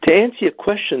To answer your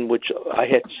question, which I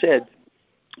had said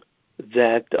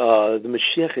that the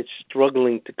Mashiach is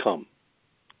struggling to come.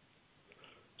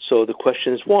 So the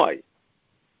question is why?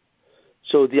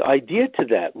 So the idea to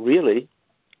that really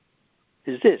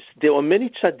is this. There were many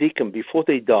tzaddikim before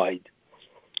they died.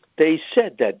 They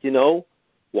said that,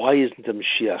 why isn't the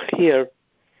Mashiach here?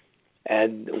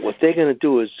 And what they're going to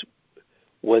do is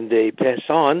when they pass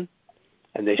on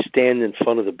and they stand in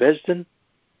front of the Bezdin,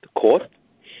 the court,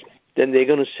 then they're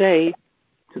going to say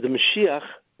to the Mashiach,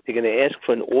 they're going to ask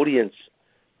for an audience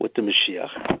with the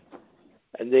Mashiach,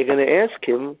 and they're going to ask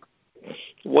him,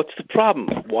 what's the problem?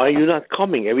 Why are you not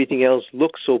coming? Everything else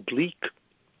looks so bleak.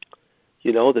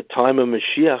 The time of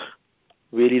Mashiach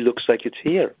really looks like it's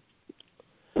here.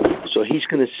 So he's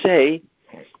going to say,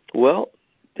 well,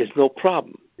 there's no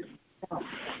problem.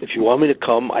 If you want me to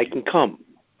come, I can come.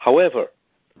 However,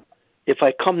 if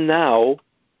I come now,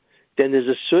 then there's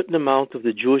a certain amount of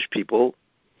the Jewish people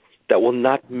that will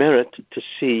not merit to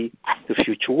see the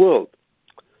future world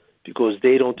because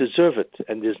they don't deserve it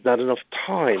and there's not enough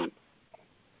time.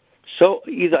 So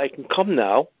either I can come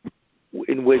now,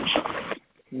 in which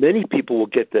many people will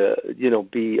get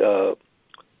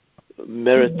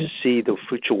merit to see the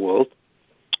future world,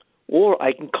 or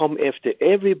I can come after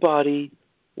everybody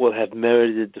will have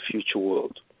merited the future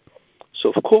world.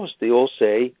 So of course they all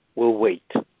say, we'll wait.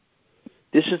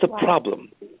 This is the problem.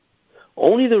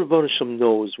 Only the Rebbeinu Shalom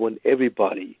knows when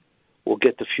everybody will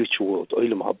get the future world,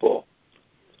 Olam Haba.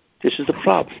 This is the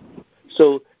problem.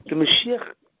 So the Mashiach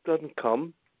doesn't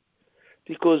come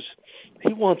because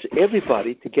he wants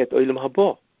everybody to get Olam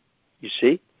Haba. You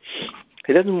see?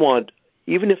 He doesn't want,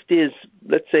 even if there's,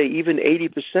 let's say, even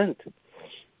 80%.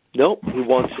 No, he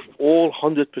wants all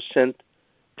 100%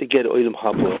 to get Olam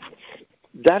Haba.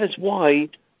 That is why,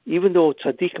 even though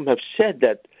tzaddikim have said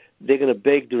that they're going to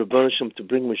beg the Rebbeinu Shalom to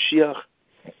bring Mashiach,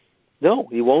 no,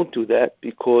 he won't do that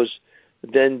because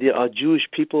then there are Jewish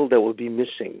people that will be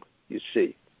missing, you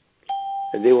see.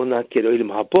 And they will not get Olam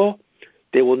Haba.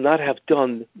 They will not have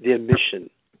done their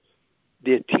mission,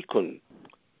 their tikkun,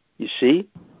 you see.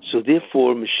 So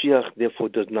therefore, Mashiach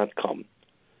does not come.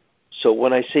 So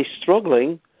when I say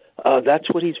struggling, that's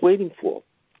what he's waiting for.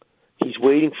 He's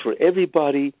waiting for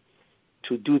everybody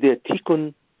to do their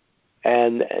tikkun,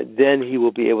 and then he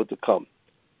will be able to come.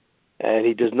 And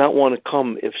he does not want to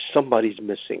come if somebody's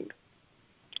missing.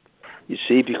 You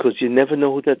see, because you never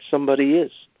know who that somebody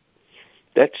is.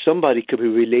 That somebody could be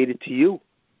related to you,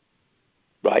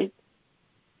 right?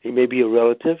 He may be a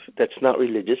relative that's not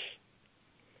religious.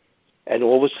 And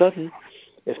all of a sudden,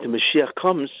 if the Mashiach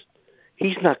comes,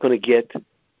 he's not going to get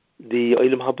the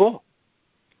Olam Haba.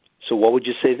 So what would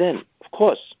you say then? Of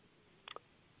course.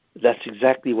 That's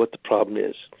exactly what the problem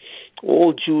is.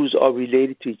 All Jews are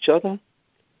related to each other,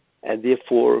 and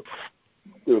therefore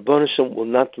the Rebbeinu Shalom will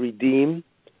not redeem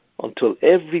until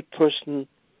every person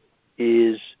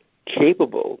is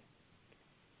capable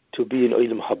to be in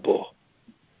Olam Haba.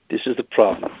 This is the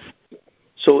problem.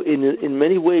 So in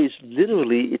many ways,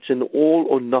 literally, it's an all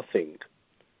or nothing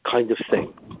kind of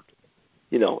thing.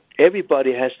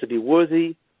 Everybody has to be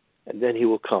worthy, and then he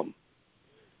will come.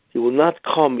 He will not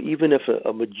come even if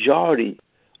a majority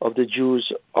of the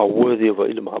Jews are worthy of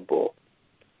Olam Haba.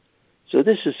 So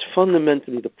this is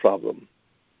fundamentally the problem,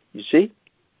 you see?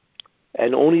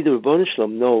 And only the Rebbeinu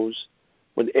Shalom knows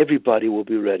when everybody will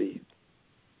be ready.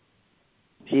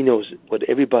 He knows what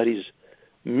everybody's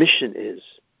mission is,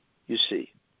 you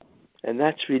see. And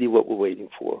that's really what we're waiting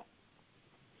for.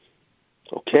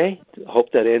 Okay? I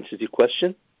hope that answers your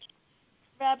question.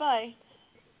 Rabbi?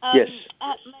 Yes.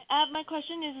 My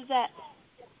question is that,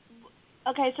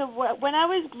 okay, so when I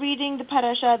was reading the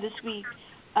parasha this week,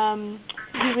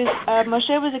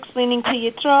 Moshe was explaining to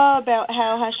Yitro about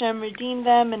how Hashem redeemed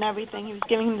them and everything. He was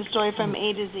giving him the story from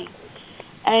A to Z.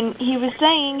 And he was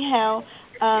saying how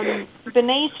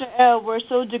Bnei Israel were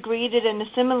so degraded and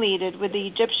assimilated with the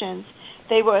Egyptians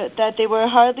that they were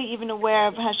hardly even aware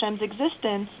of Hashem's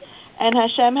existence, and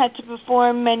Hashem had to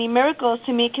perform many miracles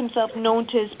to make himself known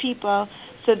to his people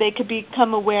so they could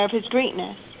become aware of his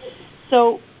greatness.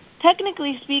 So,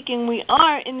 technically speaking, we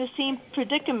are in the same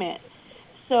predicament.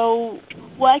 So,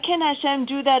 why can't Hashem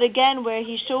do that again, where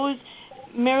he shows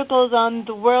miracles on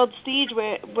the world stage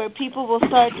where people will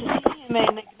start to see him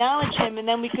and acknowledge him, and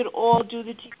then we could all do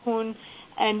the tikkun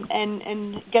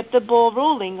and get the ball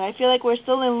rolling? I feel like we're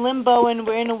still in limbo and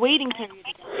we're in a waiting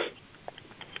period.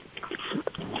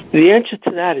 The answer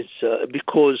to that is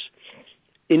because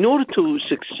in order to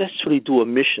successfully do a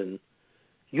mission,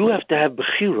 you have to have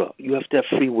bechira, you have to have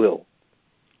free will,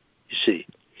 you see.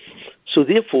 So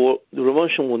therefore, the Rebbeinu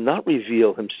Shalom will not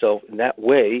reveal himself in that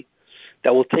way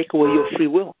that will take away your free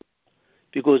will.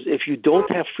 Because if you don't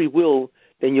have free will,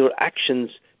 then your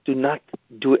actions do not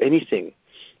do anything.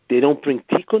 They don't bring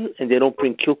tikkun and they don't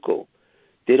bring kilkul.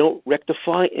 They don't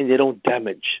rectify and they don't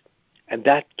damage. And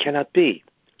that cannot be,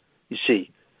 you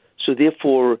see. So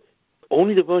therefore,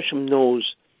 only the Rosham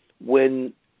knows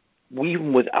when,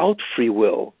 even without free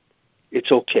will,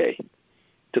 it's okay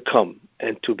to come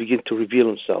and to begin to reveal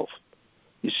himself.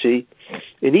 You see,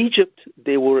 in Egypt,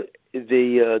 the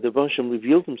Rosham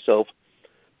revealed himself,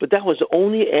 but that was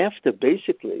only after,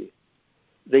 basically,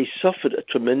 they suffered a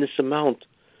tremendous amount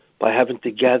by having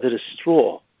to gather the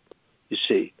straw, you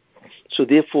see. So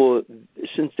therefore,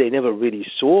 since they never really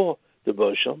saw the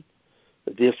Rosham,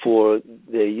 therefore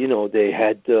they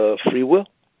had free will.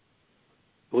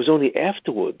 It was only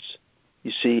afterwards,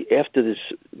 you see, after this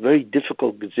very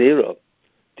difficult gezerah,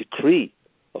 decree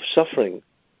of suffering,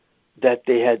 that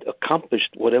they had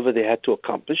accomplished whatever they had to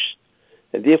accomplish,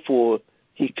 and therefore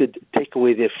he could take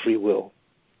away their free will.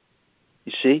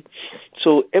 You see?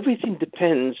 So everything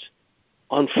depends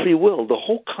on free will. The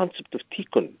whole concept of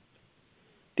tikkun,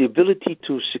 the ability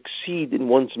to succeed in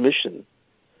one's mission,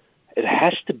 it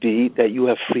has to be that you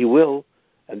have free will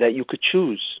and that you could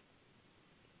choose.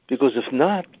 Because if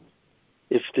not,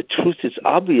 if the truth is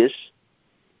obvious,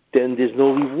 then there's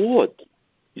no reward,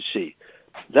 you see.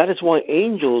 That is why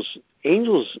angels,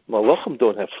 malachim,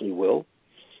 don't have free will,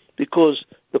 because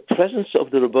the presence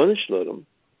of the Ribono Shel Olam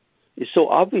is so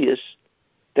obvious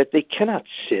that they cannot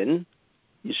sin,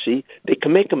 you see. They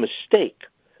can make a mistake,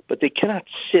 but they cannot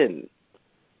sin.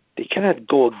 They cannot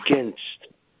go against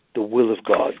the will of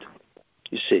God,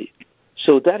 you see.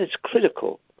 So that is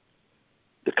critical.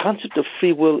 The concept of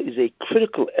free will is a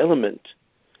critical element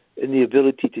in the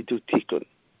ability to do tikkun,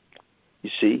 you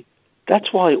see.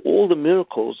 That's why all the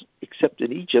miracles, except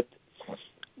in Egypt,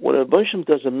 when a Rosham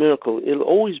does a miracle, it'll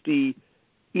always be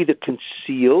either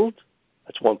concealed,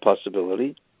 that's one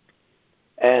possibility,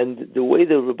 and the way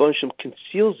the Ribono Shel Olam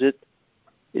conceals it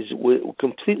is we're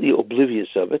completely oblivious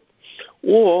of it,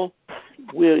 or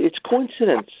where it's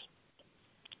coincidence.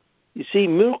 You see,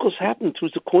 miracles happen through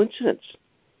the coincidence.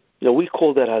 We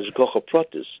call that hashgacha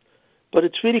pratis, but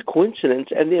it's really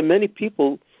coincidence, and there are many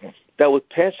people that would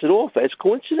pass it off as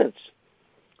coincidence.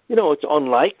 It's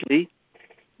unlikely,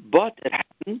 but it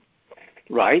happened,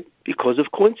 right, because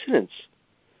of coincidence.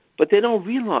 But they don't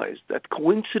realize that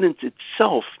coincidence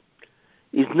itself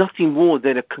is nothing more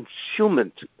than a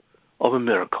concealment of a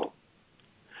miracle.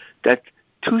 That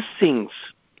two things,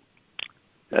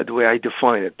 the way I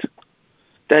define it,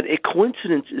 that a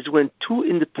coincidence is when two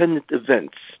independent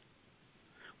events,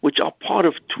 which are part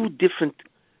of two different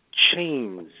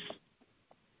chains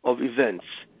of events,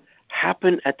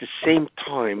 happen at the same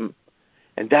time,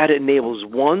 and that enables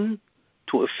one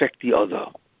to affect the other.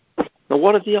 Now,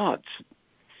 what are the odds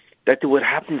that they would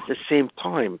happen at the same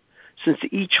time, since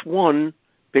each one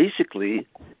basically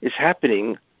is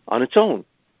happening on its own,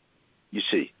 you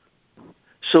see?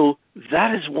 So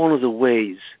that is one of the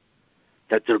ways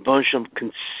that the Ribono Shel Olam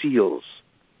conceals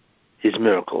his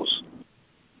miracles.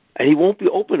 And he won't be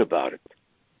open about it,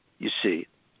 you see.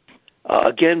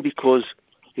 Again, because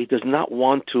he does not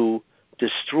want to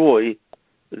destroy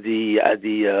the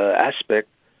aspect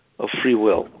of free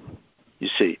will, you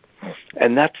see.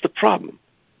 And that's the problem.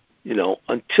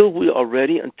 Until we are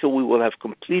ready, until we will have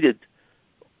completed,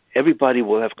 everybody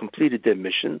will have completed their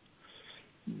mission,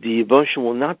 the Ribono Shel Olam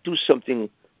will not do something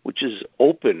which is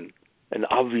open and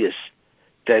obvious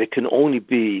that it can only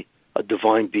be a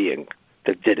divine being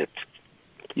that did it.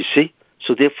 You see?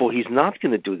 So therefore, he's not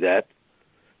going to do that.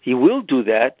 He will do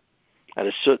that at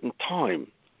a certain time.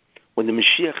 When the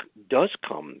Mashiach does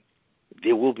come,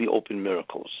 there will be open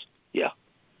miracles. Yeah.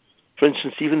 For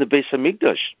instance, even the Beis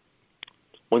HaMikdash.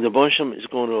 When the Ribono Shel Olam is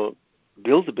going to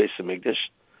build the Beis HaMikdash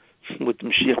with the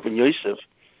Mashiach ben Yosef,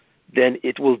 then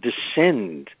it will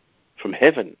descend from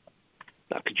heaven.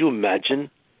 Now, could you imagine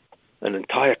an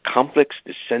entire complex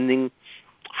descending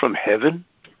from heaven?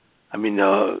 I mean,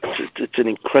 it's an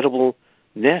incredible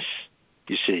ness,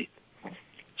 you see.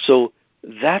 So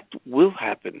that will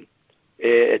happen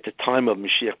at the time of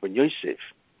Mashiach ben Yosef,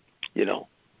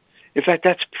 In fact,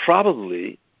 that's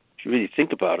probably, if you really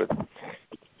think about it,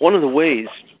 one of the ways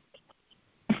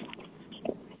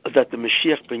that the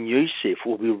Mashiach ben Yosef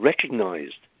will be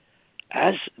recognized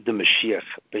as the Mashiach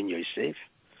ben Yosef,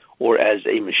 or as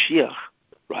a Mashiach,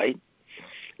 right,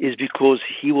 is because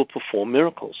he will perform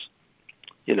miracles,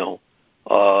 in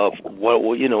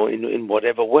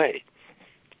whatever way.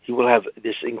 He will have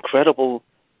this incredible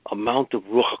amount of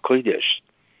Ruach HaKodesh,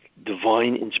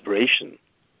 divine inspiration,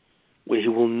 where he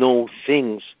will know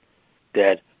things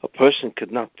that a person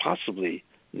could not possibly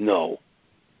know.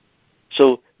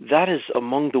 So that is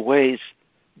among the ways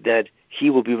that he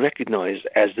will be recognized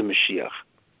as the Mashiach.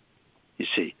 You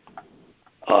see.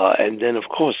 And then, of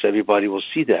course, everybody will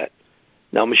see that.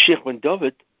 Now, Mashiach ben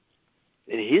David,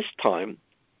 in his time,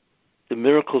 the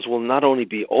miracles will not only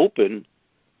be open,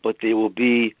 but they will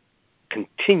be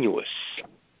continuous.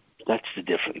 That's the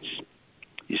difference.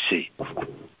 You see.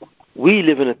 We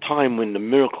live in a time when the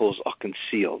miracles are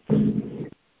concealed.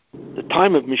 The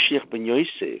time of Mashiach ben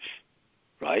Yosef,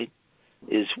 right,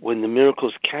 is when the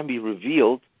miracles can be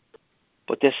revealed,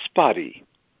 but they're spotty.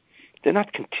 They're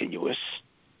not continuous,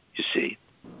 you see.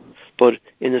 But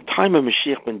in the time of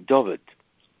Mashiach ben David,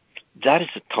 that is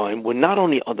the time when not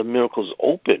only are the miracles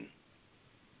open,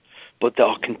 but they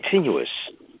are continuous.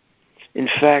 In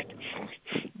fact,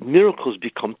 miracles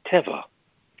become teva.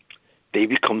 They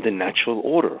become the natural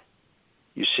order,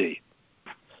 you see.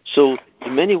 So,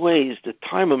 in many ways, the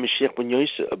time of Mashiach ben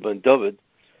Yosef ben David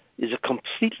is a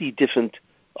completely different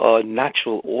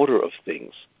natural order of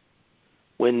things,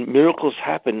 when miracles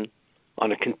happen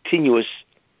on a continuous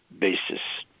basis,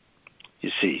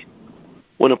 you see.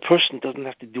 When a person doesn't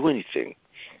have to do anything,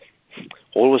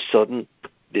 all of a sudden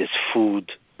there's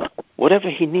food, whatever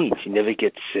he needs. He never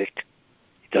gets sick,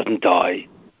 he doesn't die,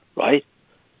 right?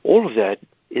 All of that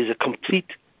is a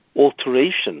complete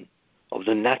alteration of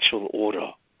the natural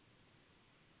order.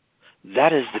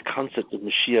 That is the concept of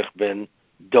Mashiach ben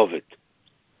David.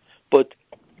 But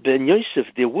ben Yosef,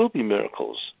 there will be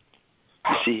miracles,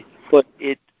 you see, but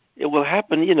it will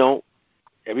happen,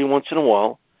 every once in a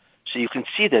while, so you can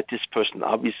see that this person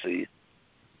obviously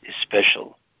is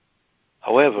special.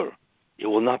 However, it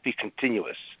will not be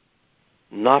continuous,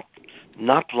 not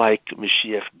like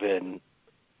Mashiach ben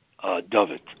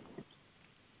David,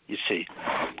 you see.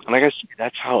 And like I said,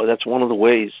 that's one of the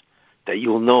ways that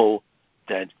you'll know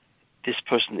that this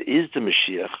person is the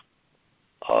Mashiach,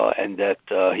 and that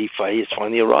he has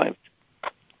finally arrived,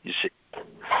 you see.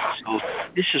 So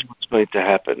this is what's going to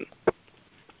happen.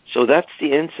 So that's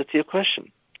the answer to your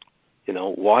question.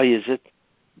 Why is it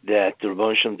that the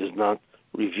Rebbeinu Shalom does not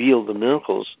reveal the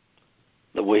miracles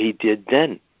the way he did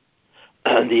then?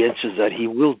 And the answer is that he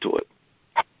will do it,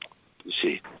 you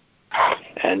see.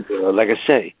 And like I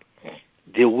say,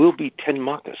 there will be 10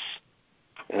 Makkos.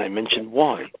 And I mentioned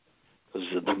why. Because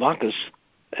the Makkos,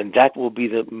 and that will be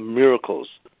the miracles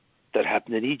that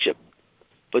happened in Egypt.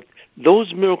 But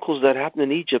those miracles that happened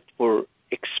in Egypt were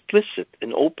explicit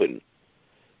and open.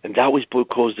 And that was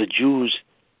because the Jews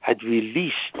had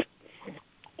released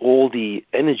all the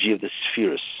energy of the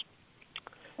spheres.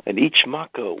 And each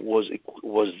Makkah was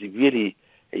really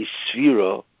a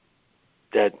sphere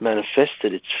that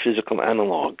manifested its physical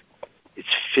analog, its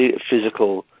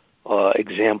physical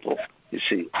example, you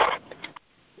see.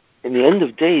 In the end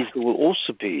of days, there will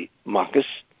also be Makkos,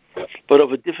 but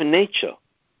of a different nature.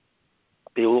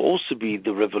 They will also be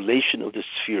the revelation of the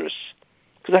spheres,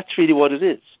 because that's really what it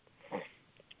is.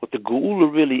 What the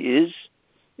Geula really is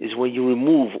when you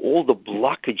remove all the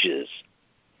blockages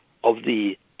of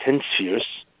the 10 spheres,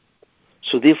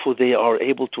 so therefore they are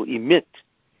able to emit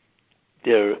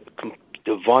their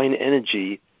divine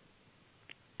energy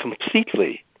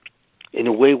completely in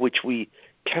a way which we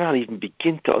cannot even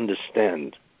begin to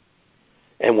understand.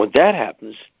 And when that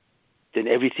happens, then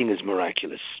everything is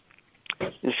miraculous.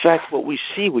 In fact, what we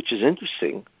see, which is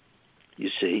interesting, you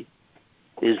see,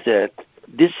 is that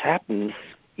this happens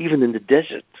even in the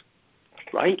desert,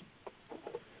 right?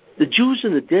 The Jews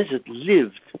in the desert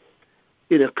lived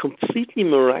in a completely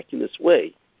miraculous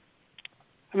way.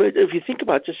 I mean, if you think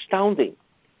about it, it's astounding.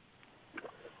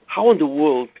 How in the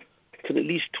world can at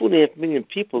least 2.5 million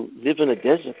people live in a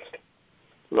desert,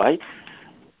 right?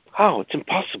 How? It's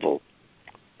impossible.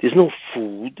 There's no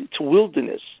food. It's a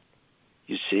wilderness,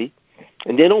 you see.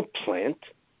 And they don't plant.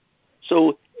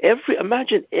 So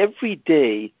imagine every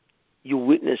day you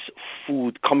witness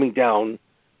food coming down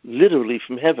literally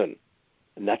from heaven.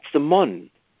 And that's the mun.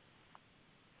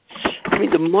 I mean,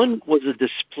 the mun was a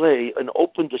display, an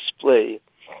open display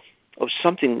of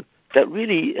something that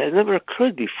really has never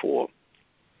occurred before.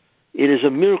 It is a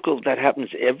miracle that happens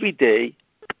every day,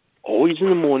 always in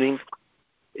the morning.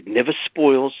 It never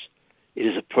spoils. It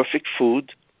is a perfect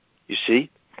food, you see.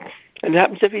 And it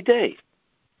happens every day.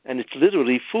 And it's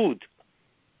literally food,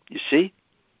 you see.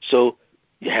 So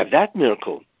you have that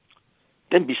miracle.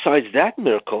 Then besides that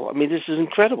miracle, I mean, this is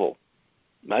incredible.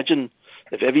 Imagine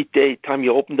if every time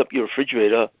you opened up your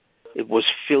refrigerator, it was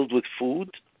filled with food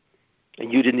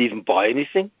and you didn't even buy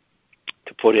anything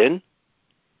to put in.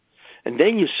 And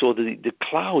then you saw the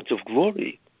clouds of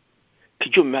glory.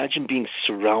 Could you imagine being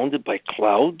surrounded by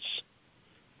clouds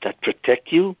that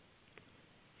protect you?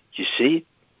 You see?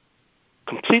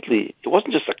 Completely. It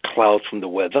wasn't just a cloud from the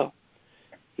weather.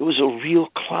 It was a real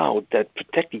cloud that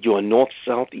protected you on north,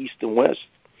 south, east, and west.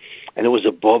 And it was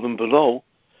above and below.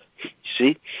 You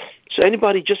see? So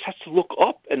anybody just has to look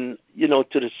up and,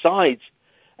 to the sides,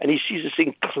 and he sees this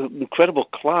incredible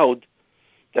cloud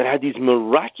that had these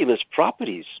miraculous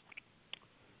properties.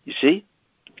 You see?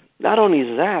 Not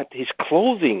only that, his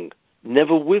clothing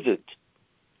never withered.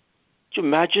 Could you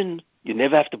imagine you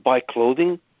never have to buy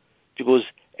clothing? Because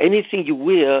anything you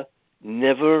wear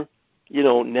never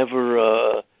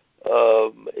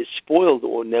is spoiled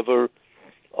or never,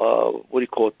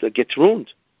 gets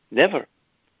ruined. Never.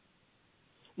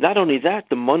 Not only that,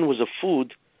 the man was a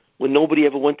food when nobody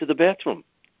ever went to the bathroom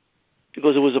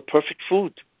because it was a perfect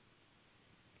food.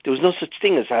 There was no such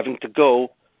thing as having to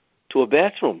go to a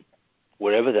bathroom,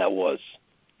 wherever that was.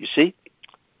 You see?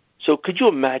 So could you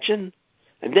imagine?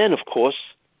 And then, of course,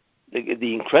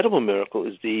 the incredible miracle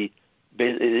is the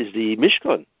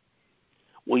Mishkan,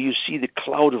 where you see the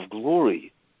cloud of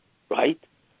glory, right?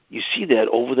 You see that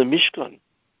over the Mishkan,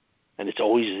 and it's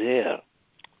always there.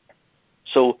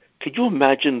 So could you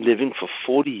imagine living for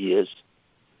 40 years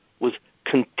with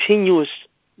continuous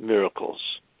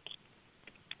miracles?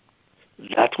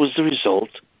 That was the result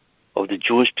of the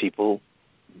Jewish people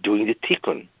doing the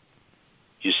Tikkun,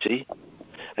 you see?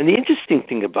 And the interesting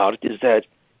thing about it is that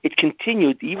it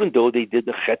continued even though they did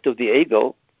the Chet of the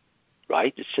Egel,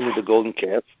 right, the sin of the golden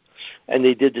calf, and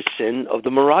they did the sin of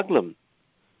the Meraglim.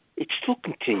 It still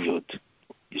continued,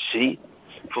 you see,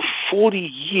 for 40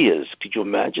 years. Could you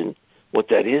imagine what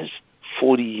that is?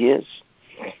 40 years,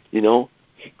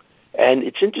 And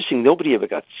it's interesting, nobody ever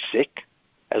got sick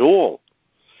at all.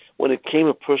 When it came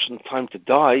a person's time to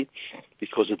die,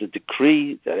 because of the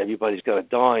decree that everybody's got to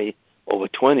die over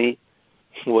 20,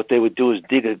 what they would do is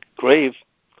dig a grave,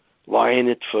 lie in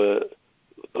it for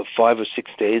 5 or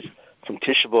 6 days, from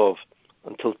Tisha B'Av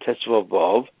until Tesvav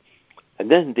B'Av, and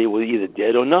then they were either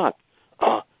dead or not.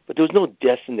 But there was no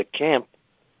death in the camp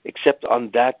except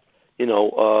on that,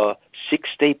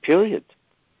 6-day period.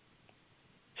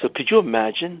 So could you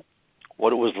imagine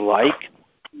what it was like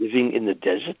living in the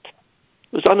desert?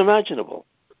 It was unimaginable,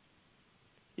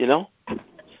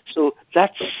 So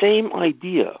that same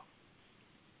idea,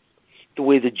 the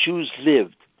way the Jews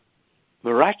lived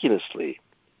miraculously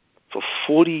for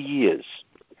 40 years,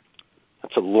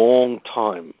 that's a long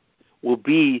time, will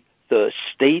be the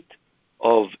state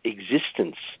of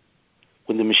existence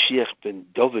when the Mashiach ben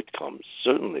David comes,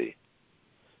 certainly.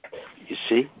 You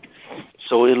see?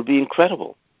 So it'll be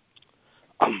incredible.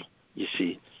 You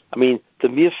see? I mean, the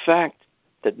mere fact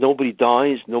that nobody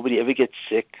dies, nobody ever gets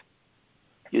sick,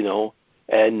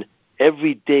 and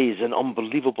every day is an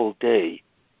unbelievable day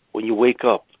when you wake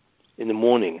up in the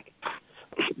morning,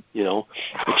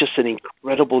 it's just an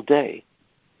incredible day.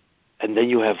 And then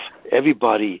you have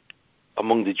everybody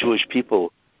among the Jewish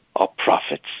people are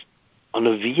prophets, are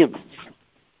Nevi'im.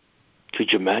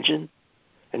 Could you imagine?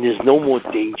 And there's no more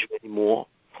danger anymore.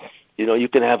 You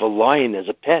can have a lion as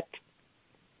a pet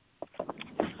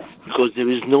because there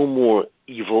is no more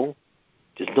evil.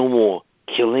 There's no more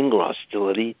killing or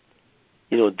hostility.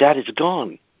 That is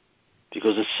gone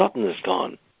because the Satan is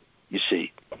gone, you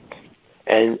see.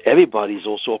 And everybody's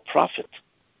also a prophet.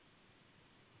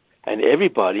 And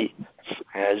everybody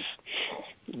has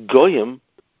Goyim,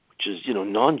 which is,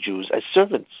 non-Jews, as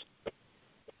servants.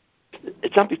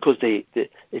 It's not because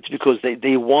it's because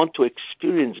they want to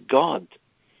experience God,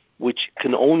 which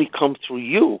can only come through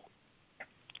you.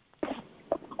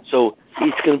 So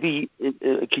it's going to be,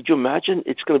 could you imagine?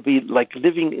 It's going to be like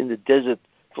living in the desert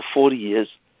for 40 years,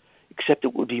 except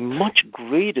it would be much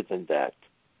greater than that.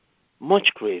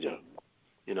 Much greater,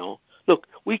 Look,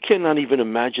 we cannot even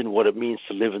imagine what it means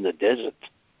to live in the desert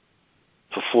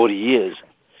for 40 years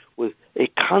with a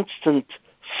constant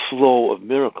flow of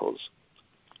miracles.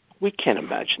 We can't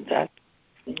imagine that,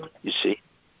 you see.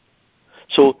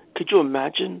 So could you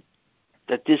imagine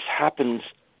that this happens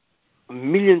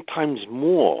 1,000,000 times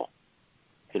more,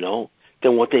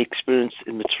 than what they experienced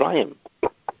in Mitzrayim,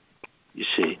 you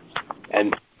see.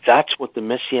 And that's what the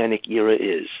Messianic era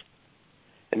is.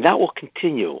 And that will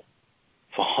continue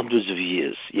for hundreds of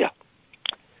years, yeah.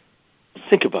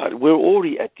 Think about it. We're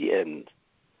already at the end.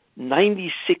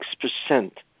 96%,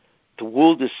 the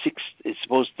world is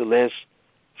supposed to last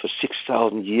for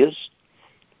 6,000 years.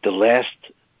 The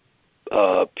last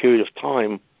period of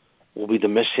time will be the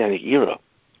Messianic era,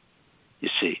 you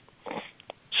see.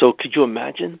 So could you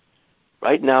imagine?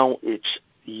 Right now it's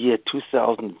the year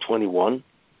 2021,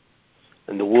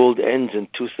 and the world ends in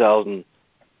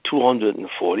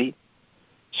 2240.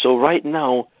 So right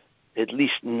now, at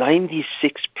least 96%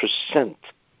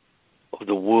 of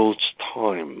the world's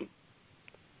time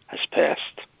has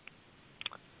passed.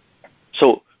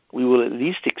 So we will at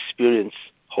least experience,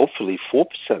 hopefully, 4%.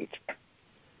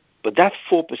 But that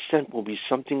 4% will be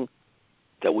something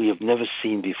that we have never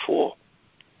seen before,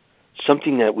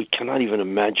 something that we cannot even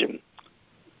imagine.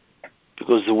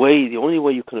 Because the only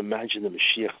way you can imagine the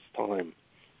Mashiach's time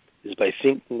is by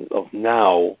thinking of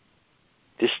now,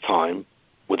 this time,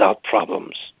 without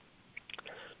problems.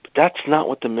 But that's not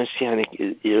what the Messianic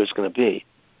era is going to be.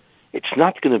 It's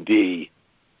not going to be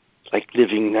like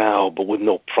living now, but with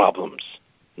no problems.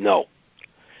 No.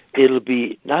 It'll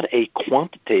be not a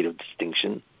quantitative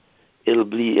distinction. It'll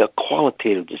be a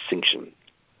qualitative distinction.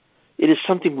 It is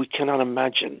something we cannot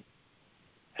imagine.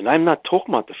 And I'm not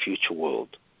talking about the future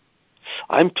world.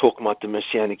 I'm talking about the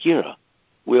Messianic era,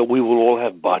 where we will all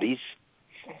have bodies,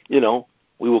 we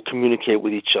will communicate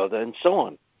with each other, and so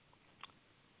on.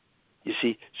 You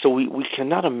see, so we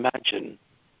cannot imagine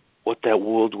what that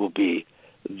world will be.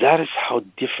 That is how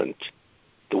different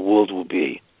the world will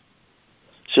be.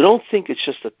 So don't think it's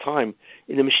just a time.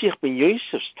 In the Mashiach ben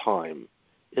Yosef's time,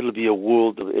 it'll be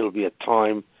a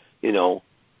time,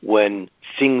 when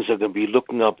things are going to be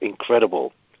looking up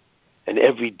incredible, and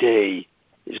every day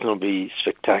is going to be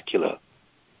spectacular.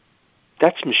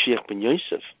 That's Mashiach ben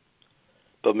Yosef.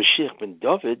 But Mashiach ben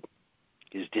David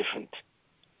is different.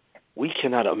 We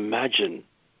cannot imagine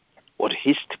what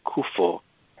his Tekufa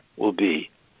will be,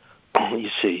 you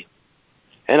see.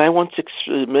 And I once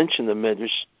mentioned the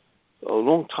Medrash a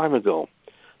long time ago,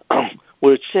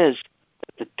 where it says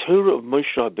that the Torah of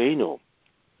Moshe Rabbeinu,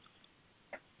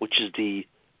 which is the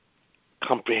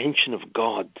comprehension of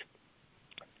God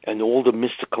and all the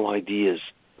mystical ideas,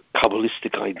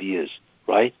 Kabbalistic ideas,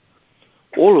 right?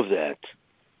 All of that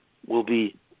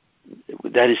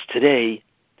that is today,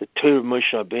 the Torah of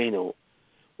Moshe Rabbeinu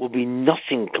will be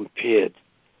nothing compared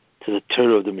to the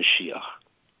Torah of the Mashiach.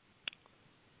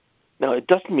 Now, it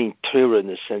doesn't mean Torah in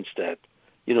the sense that,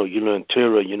 you learn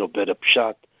Torah, better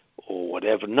pshat or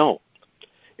whatever. No.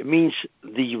 It means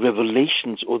the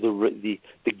revelations or the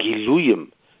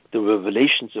Giluyim, the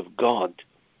revelations of God,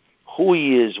 who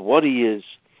He is, what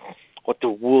the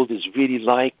world is really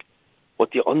like,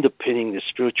 what the underpinning, the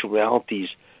spiritual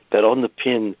realities that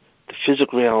underpin the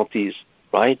physical realities,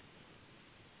 right?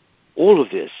 All of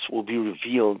this will be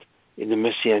revealed in the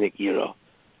Messianic era.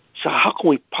 So how can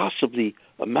we possibly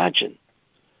imagine?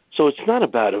 So it's not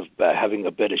about having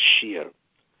a better shiur.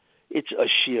 It's a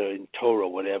shiur in Torah,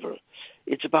 whatever.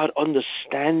 It's about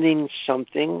understanding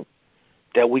something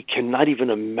that we cannot even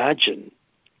imagine.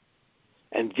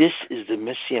 And this is the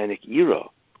Messianic era.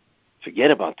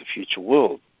 Forget about the future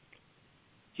world.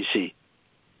 You see.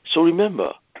 So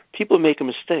remember, people make a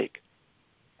mistake.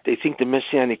 They think the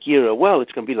Messianic era,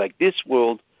 it's going to be like this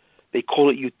world. They call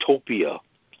it utopia.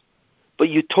 But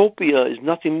utopia is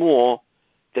nothing more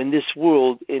than this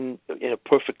world in a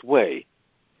perfect way,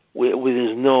 where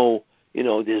there's no,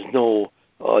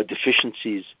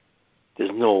 deficiencies,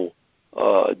 there's no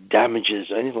damages,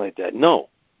 or anything like that. No.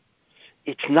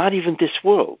 It's not even this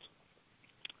world.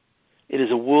 It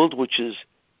is a world which is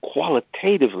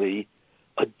qualitatively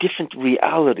a different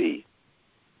reality,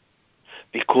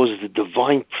 because the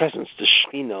divine presence, the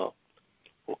Shekhinah,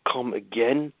 will come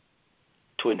again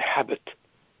to inhabit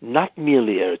not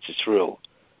merely Eretz Yisrael,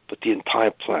 but the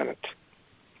entire planet.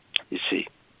 You see.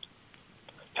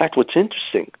 In fact, what's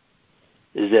interesting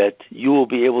is that you will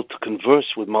be able to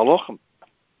converse with Malachim.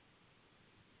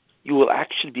 You will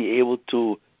actually be able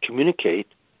to communicate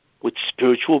with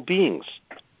spiritual beings.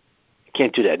 You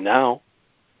can't do that now,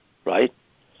 right?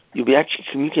 You'll be actually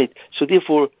communicate. So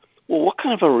therefore, what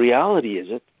kind of a reality is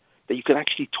it that you can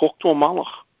actually talk to a malach?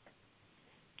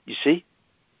 You see?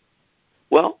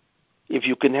 Well, if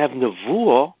you can have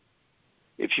nevuah,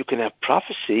 if you can have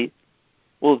prophecy,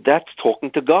 that's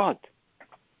talking to God.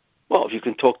 Well, if you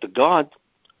can talk to God,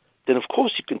 then of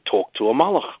course you can talk to a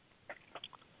malach.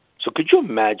 So could you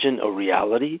imagine a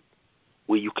reality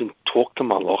where you can talk to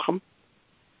malachim?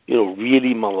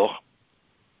 Really malach.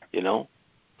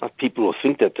 Not people who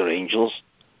think that they're angels.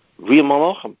 Real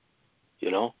malachim.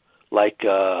 Like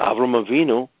Avram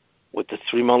Avinu with the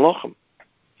 3 malachim.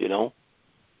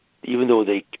 Even though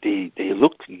they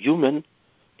looked human,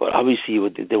 but obviously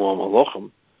they were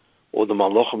malachim, or the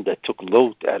malachim that took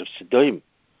Lot out of Sodom.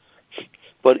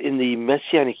 But in the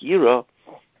Messianic era,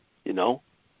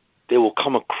 they will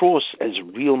come across as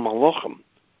real malachim,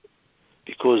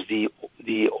 because the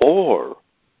awe,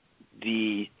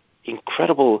 the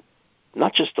incredible,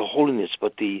 not just the holiness,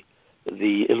 but the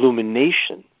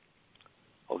illumination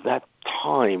of that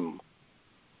time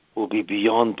will be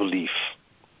beyond belief.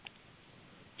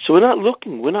 So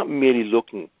we're not merely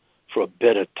looking for a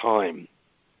better time.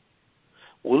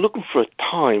 We're looking for a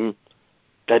time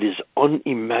that is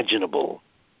unimaginable.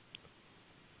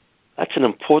 That's an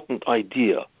important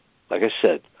idea, like I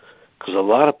said, because a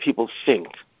lot of people think,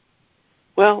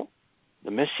 well,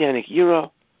 the Messianic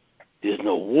era, there's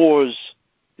no wars,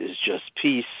 there's just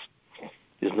peace,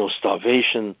 there's no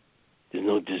starvation, there's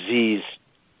no disease.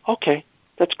 Okay,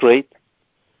 that's great.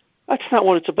 That's not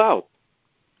what it's about.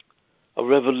 A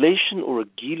revelation or a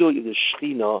Gilui of the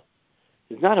Shekhinah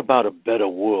is not about a better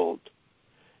world.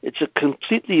 It's a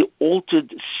completely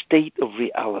altered state of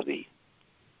reality.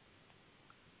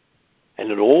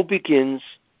 And it all begins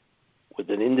with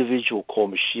an individual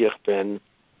called Mashiach ben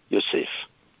Yosef.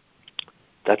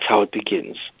 That's how it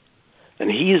begins. And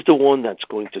he is the one that's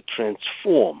going to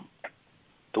transform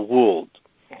the world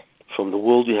from the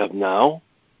world we have now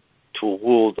to a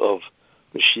world of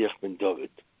Mashiach ben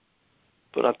David.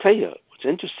 But I'll tell you, what's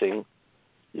interesting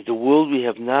is the world we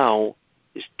have now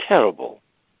is terrible.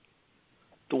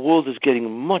 The world is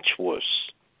getting much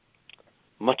worse.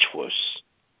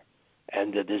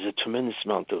 And there's a tremendous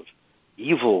amount of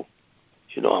evil.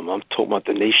 I'm talking about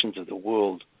the nations of the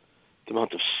world. The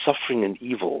amount of suffering and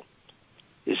evil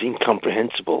is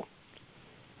incomprehensible.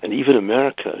 And even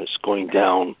America is going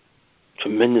down,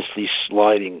 tremendously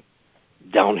sliding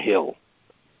downhill.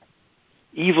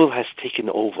 Evil has taken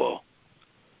over.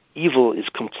 Evil is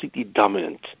completely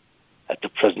dominant at the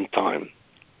present time.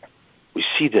 We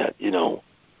see that,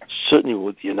 certainly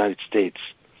with the United States.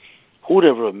 Who would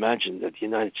ever imagine that the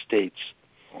United States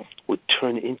would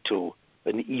turn into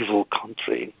an evil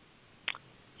country?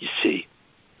 You see,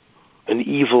 an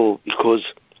evil, because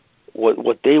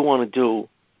what they want to do,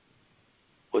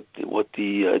 what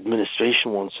the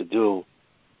administration wants to do,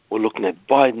 we're looking at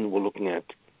Biden, we're looking at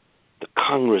the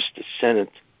Congress, the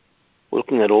Senate, we're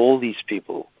looking at all these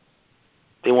people.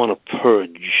 They want to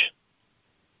purge,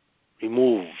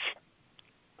 remove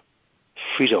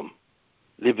freedom,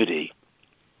 liberty,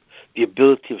 the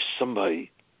ability of somebody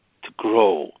to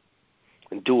grow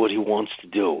and do what he wants to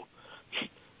do.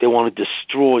 They want to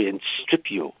destroy and strip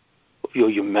you of your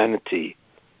humanity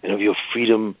and of your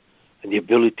freedom and the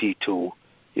ability to,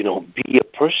 be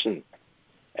a person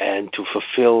and to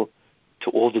fulfill to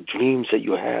all the dreams that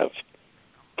you have.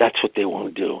 That's what they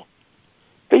want to do.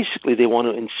 Basically, they want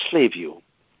to enslave you.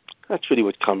 That's really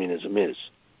what communism is.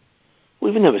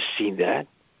 We've never seen that.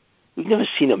 We've never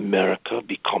seen America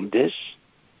become this.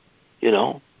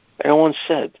 I once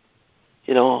said,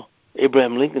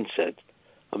 Abraham Lincoln said,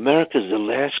 America is the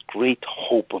last great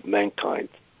hope of mankind.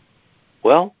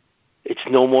 Well, it's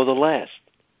no more the last.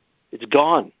 It's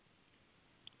gone.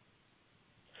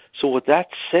 So what that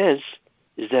says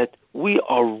is that we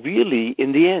are really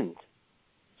in the end.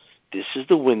 This is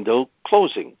the window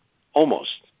closing,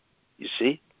 almost. You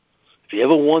see? If you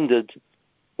ever wondered,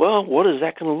 well, what is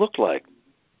that going to look like?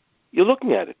 You're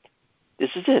looking at it.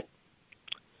 This is it.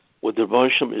 What the Rebbe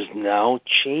Hashem is now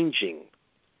changing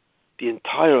the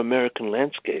entire American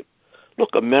landscape. Look,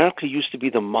 America used to be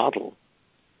the model,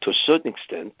 to a certain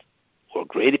extent, or a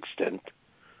great extent,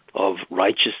 of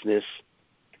righteousness,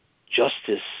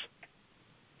 justice,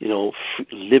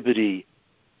 liberty,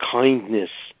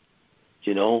 kindness,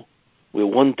 where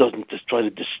one doesn't just try to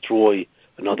destroy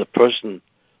another person's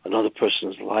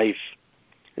life,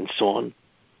 and so on,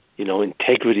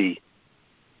 integrity,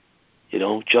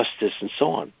 justice, and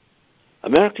so on.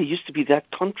 America used to be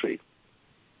that country,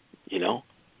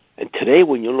 and today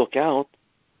when you look out,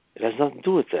 it has nothing to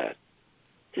do with that.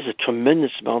 There's a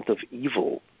tremendous amount of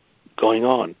evil going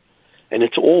on, and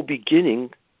it's all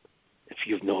beginning, if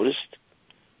you've noticed,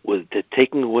 with the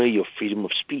taking away your freedom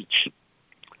of speech.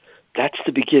 That's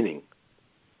the beginning,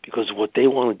 because what they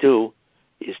want to do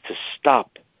is to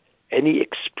stop any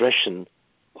expression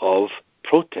of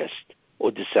protest or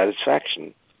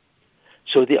dissatisfaction.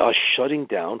 So they are shutting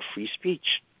down free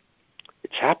speech.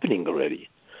 It's happening already.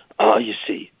 You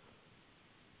see,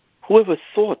 whoever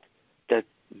thought that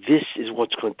this is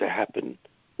what's going to happen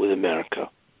with America?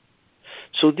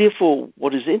 So therefore,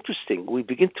 what is interesting, we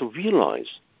begin to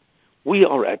realize we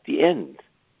are at the end.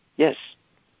 Yes.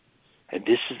 And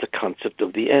this is the concept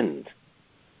of the end.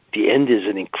 The end is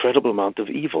an incredible amount of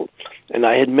evil. And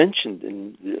I had mentioned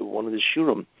in one of the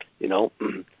Shurim,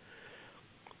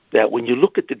 that when you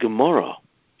look at the Gemara,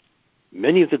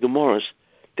 many of the Gemaras,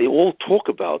 they all talk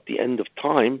about the end of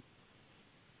time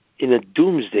in a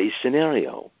doomsday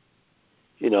scenario.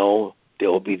 There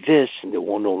will be this, and there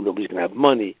won't know, nobody's going to have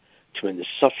money, tremendous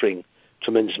suffering,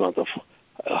 tremendous amount of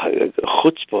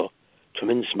chutzpah,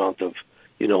 tremendous amount of,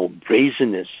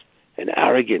 brazenness and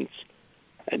arrogance,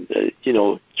 and,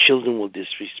 children will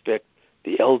disrespect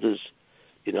the elders.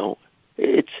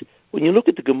 It's when you look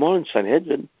at the Gemara in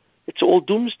Sanhedrin, it's all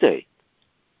doomsday.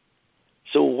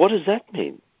 So what does that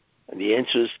mean? And the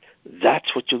answer is,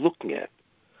 that's what you're looking at.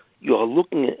 You are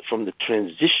looking at from the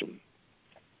transition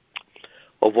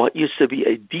of what used to be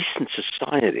a decent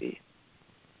society.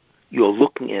 You are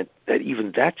looking at that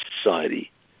even that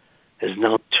society has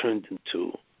now turned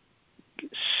into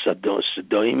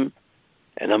Sodom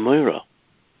and Amorah.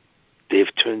 They've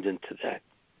turned into that.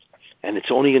 And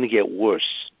it's only going to get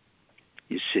worse,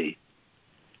 you see.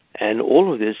 And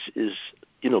all of this is,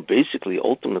 basically,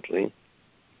 ultimately,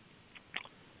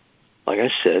 like I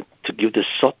said, to give the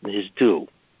Satan his due,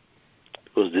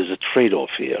 because there's a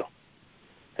trade-off here.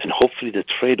 And hopefully the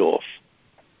trade-off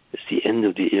is the end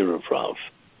of the era of Rav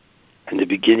and the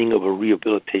beginning of a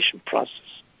rehabilitation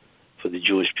process for the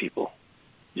Jewish people,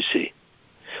 you see.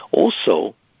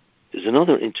 Also, there's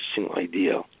another interesting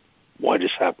idea why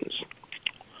this happens.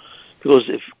 Because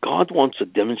if God wants to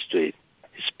demonstrate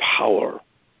his power,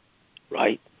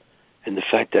 right, and the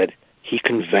fact that he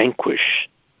can vanquish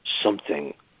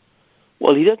something,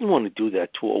 well, he doesn't want to do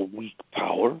that to a weak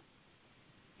power,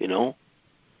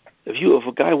 If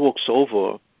a guy walks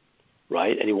over,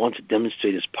 right, and he wants to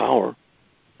demonstrate his power,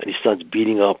 and he starts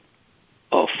beating up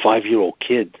a 5-year-old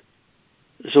kid,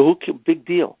 so big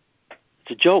deal.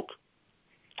 It's a joke.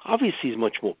 Obviously, he's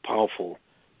much more powerful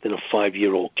than a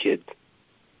 5-year-old kid.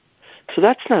 So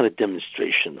that's not a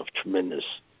demonstration of tremendous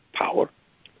power,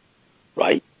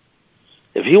 right?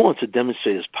 If he wants to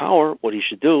demonstrate his power, what he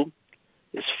should do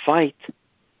is fight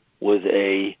with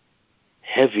a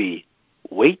heavy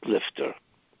weightlifter,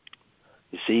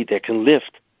 you see, that can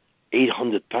lift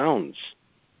 800 pounds,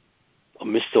 a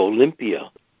Mr. Olympia,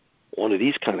 one of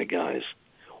these kind of guys,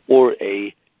 or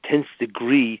a 10th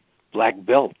degree black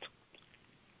belt.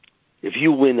 If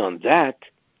you win on that,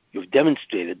 you've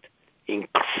demonstrated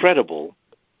incredible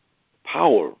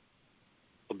power,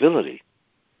 ability.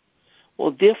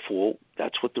 Well, therefore,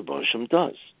 that's what the Baruch Hashem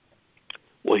does.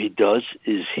 What he does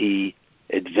is he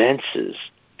advances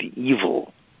the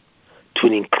evil to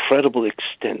an incredible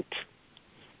extent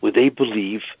where they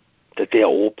believe that they are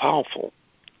all powerful.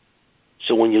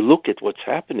 So when you look at what's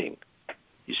happening,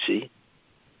 you see,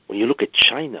 when you look at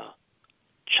China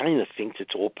thinks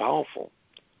it's all powerful.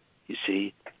 You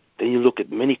see, then you look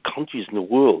at many countries in the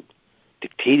world,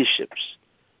 dictatorships,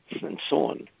 and so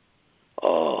on.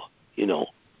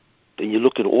 Then you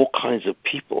look at all kinds of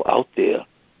people out there.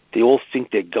 They all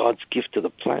think they're God's gift to the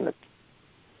planet.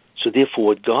 So therefore,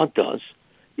 what God does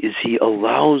is he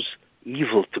allows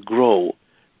evil to grow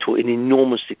to an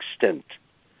enormous extent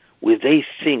where they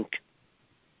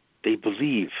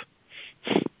believe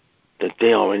that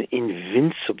they are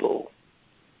invincible,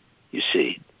 you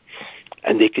see,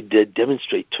 and they could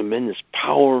demonstrate tremendous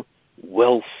power,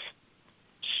 wealth,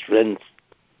 strength,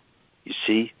 you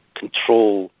see,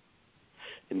 control.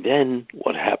 And then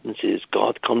what happens is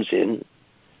God comes in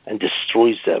and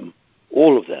destroys them,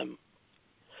 all of them.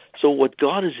 So what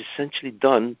God has essentially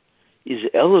done is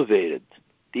elevated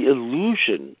the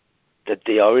illusion that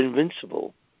they are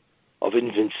invincible, of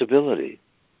invincibility.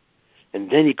 And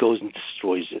then he goes and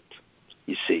destroys it,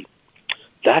 you see.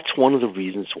 That's one of the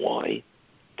reasons why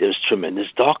there's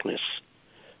tremendous darkness.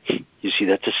 You see,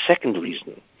 that's a second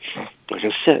reason. Like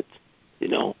I said,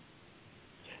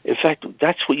 In fact,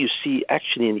 that's what you see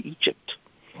actually in Egypt.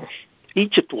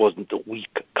 Egypt wasn't a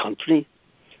weak country.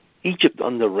 Egypt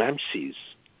under Ramses,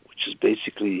 which is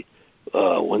basically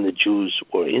when the Jews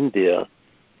were in there,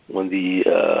 when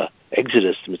the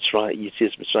Exodus to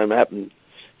Mitzrayim happened,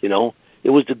 it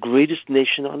was the greatest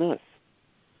nation on earth.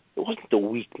 It wasn't a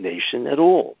weak nation at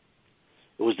all.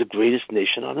 It was the greatest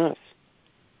nation on earth,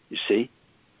 you see.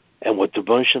 And what the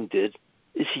Baruch Hashem did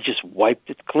is he just wiped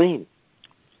it clean.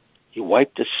 He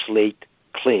wiped the slate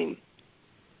clean,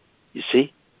 you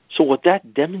see. So what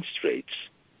that demonstrates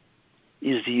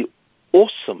is the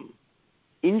awesome,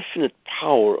 infinite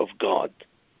power of God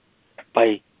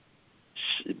by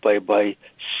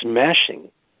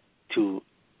smashing to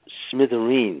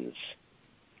smithereens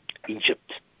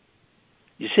Egypt.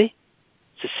 You see?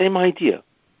 It's the same idea.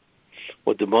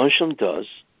 What the Baruch Hashem does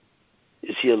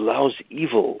is he allows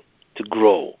evil to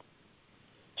grow.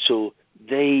 So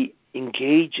they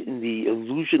engage in the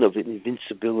illusion of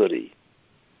invincibility.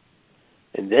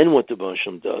 And then what the Baruch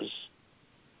Hashem does,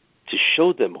 to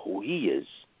show them who he is,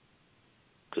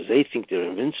 because they think they're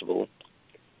invincible,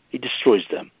 he destroys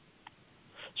them.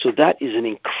 So that is an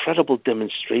incredible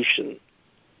demonstration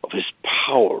of his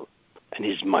power and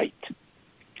his might.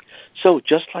 So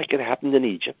just like it happened in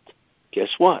Egypt, guess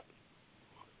what?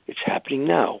 It's happening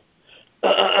now.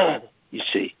 You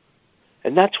see.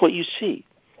 And that's what you see.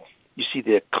 You see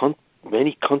there are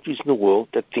many countries in the world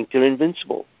that think they're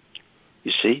invincible.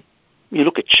 You see? You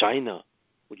look at China,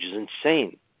 which is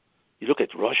insane. You look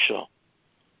at Russia.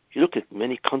 You look at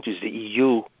many countries, the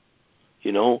EU,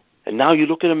 and now you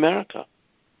look at America,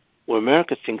 where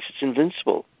America thinks it's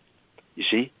invincible. You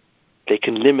see? They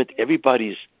can limit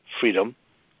everybody's freedom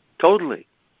totally.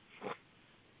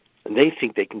 And they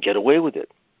think they can get away with it,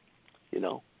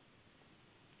 Yeah,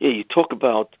 you talk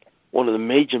about one of the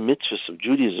major mitzvahs of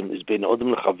Judaism is Bein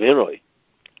Adam L'Chaveroi,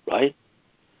 right?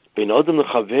 Bein Adam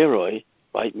L'Chaveroi,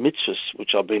 right? Mitzvahs,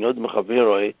 which are Bein Adam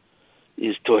L'Chaveroi,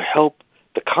 is to help.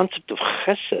 The concept of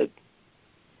chesed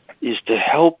is to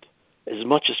help as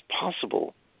much as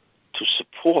possible, to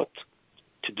support,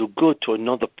 to do good to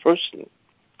another person,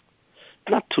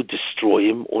 not to destroy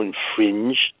him or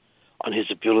infringe on his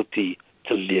ability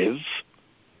to live.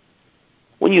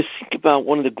 When you think about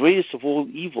one of the greatest of all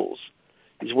evils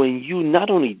is when you not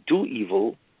only do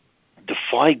evil,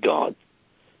 defy God,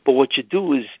 but what you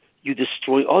do is you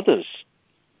destroy others.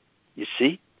 You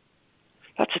see?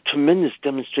 That's a tremendous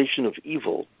demonstration of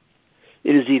evil.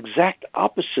 It is the exact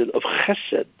opposite of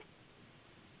chesed.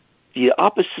 The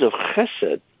opposite of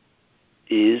chesed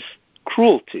is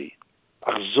cruelty,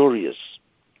 achzorius.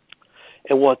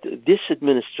 And what this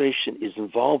administration is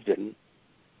involved in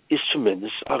is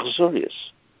tremendous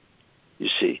achzorius. You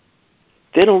see,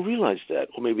 they don't realize that,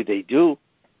 or maybe they do.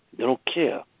 They don't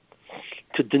care.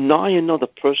 To deny another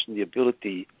person the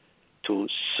ability to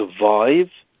survive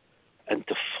and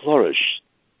to flourish,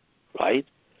 right?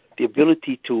 The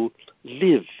ability to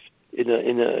live in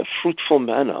a fruitful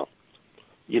manner,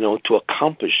 to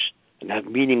accomplish and have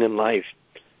meaning in life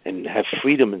and have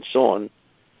freedom and so on,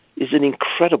 is an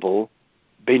incredible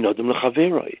Bein Adam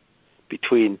L'Chaveroi,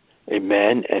 between a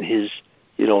man and his,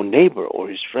 neighbor or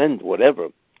his friend, whatever,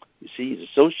 you see, his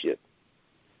associate.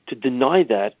 To deny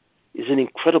that is an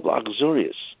incredible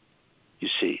achzorius, you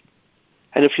see.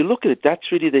 And if you look at it,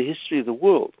 that's really the history of the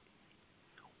world.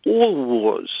 All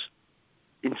wars,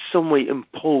 in some way,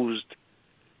 imposed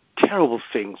terrible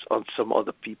things on some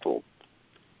other people,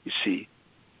 you see.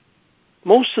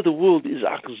 Most of the world is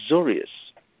achzorius.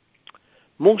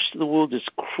 Most of the world is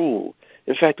cruel.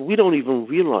 In fact, we don't even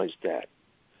realize that.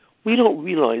 We don't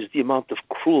realize the amount of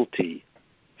cruelty,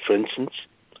 for instance,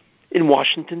 in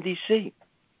Washington, D.C.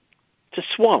 It's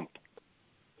a swamp.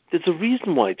 There's a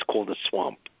reason why it's called a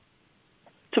swamp.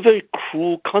 It's a very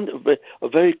cruel, a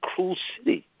very cruel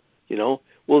city,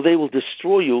 Well, they will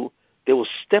destroy you. They will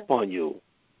step on you,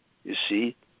 you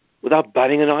see, without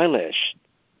batting an eyelash.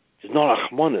 There's no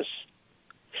rachmanis.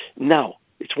 Now,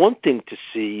 it's one thing to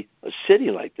see a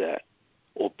city like that,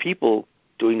 or people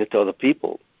doing it to other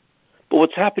people. But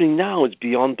what's happening now is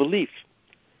beyond belief.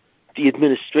 The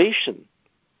administration,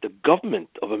 the government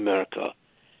of America,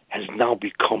 has now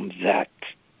become that.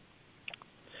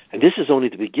 And this is only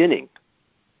the beginning,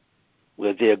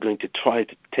 where they are going to try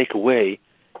to take away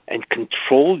and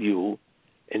control you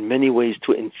in many ways,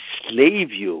 to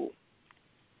enslave you.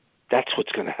 That's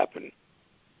what's going to happen,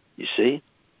 you see?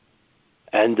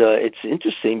 And it's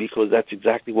interesting because that's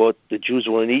exactly what the Jews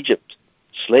were in Egypt,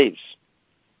 slaves,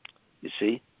 you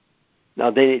see? Now,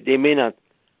 they may not,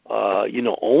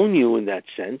 own you in that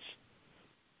sense.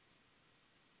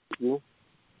 You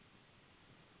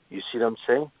see what I'm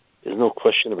saying? There's no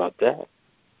question about that.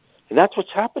 And that's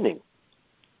what's happening,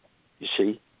 you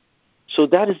see? So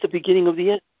that is the beginning of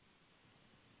the end.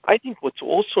 I think what's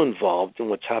also involved in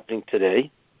what's happening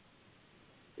today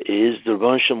is the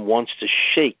Rebbeinu Shem wants to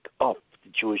shake up the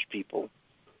Jewish people.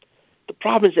 The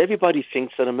problem is everybody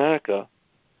thinks that America,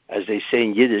 as they say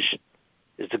in Yiddish,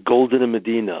 is the golden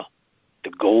Medina,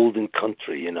 the golden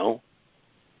country,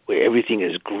 where everything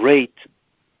is great.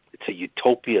 It's a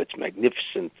utopia. It's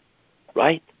magnificent,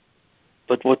 right?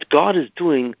 But what God is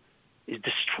doing is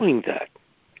destroying that.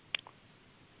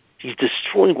 He's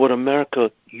destroying what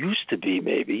America used to be,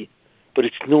 maybe, but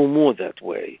it's no more that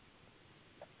way,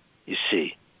 you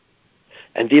see.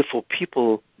 And therefore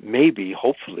people maybe,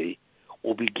 hopefully,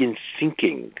 will begin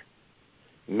thinking,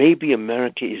 maybe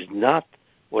America is not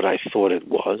what I thought it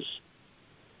was.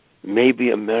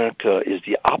 Maybe America is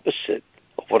the opposite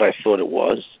of what I thought it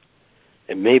was.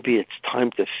 And maybe it's time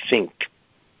to think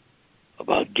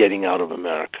about getting out of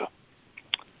America.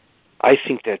 I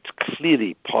think that's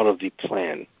clearly part of the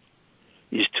plan,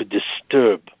 is to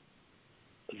disturb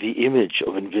the image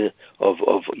of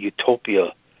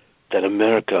utopia that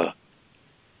America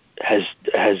has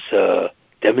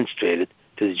demonstrated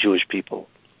to the Jewish people.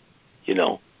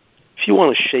 If you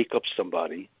want to shake up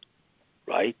somebody,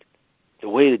 right, the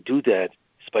way to do that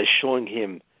is by showing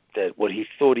him that what he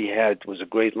thought he had was a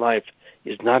great life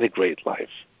is not a great life.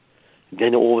 And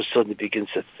then all of a sudden he begins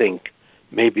to think,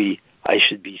 maybe I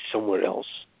should be somewhere else,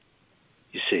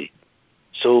 you see.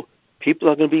 So people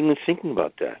are going to be thinking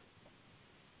about that.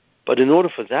 But in order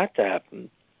for that to happen,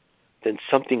 then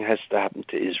something has to happen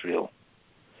to Israel.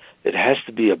 It has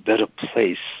to be a better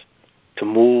place to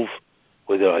move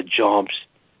where there are jobs,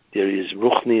 there is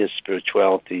ruchniya,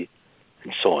 spirituality,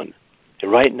 and so on.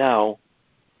 And right now,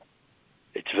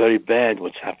 it's very bad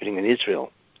what's happening in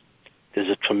Israel. There's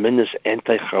a tremendous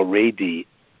anti-Haredi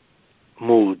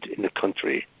mood in the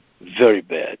country. Very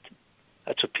bad.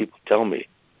 That's what people tell me,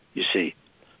 you see.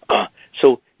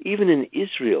 So even in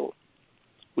Israel,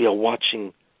 we are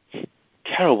watching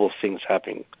terrible things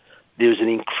happening. There's an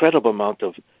incredible amount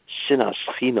of sinas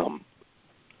chinam,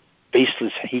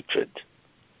 baseless hatred,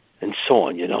 and so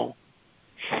on,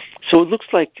 So it looks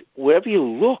like wherever you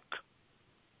look,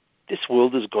 this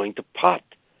world is going to pot,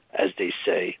 as they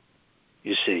say,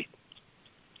 you see.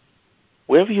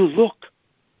 Wherever you look,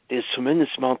 there's a tremendous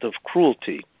amount of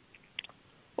cruelty,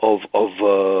 of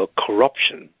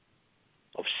corruption,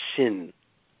 of sin,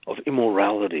 of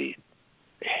immorality,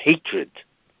 hatred.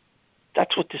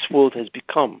 That's what this world has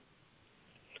become.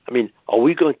 I mean, are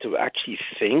we going to actually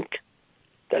think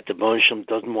that the Baruch Hashem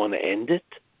doesn't want to end it?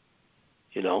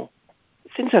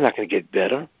 Things are not going to get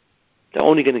better. They're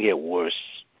only going to get worse.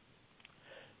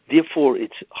 Therefore,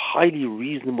 it's highly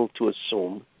reasonable to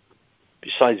assume,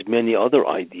 besides many other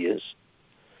ideas,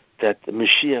 that the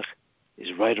Mashiach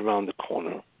is right around the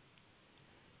corner.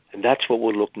 And that's what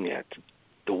we're looking at.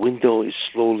 The window is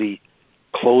slowly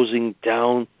closing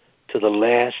down to the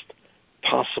last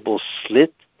possible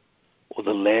slit or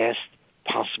the last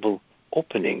possible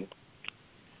opening.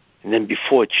 And then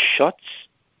before it shuts,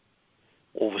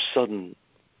 all of a sudden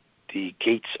the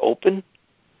gates open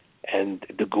and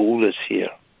the Geula is here.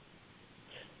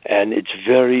 And it's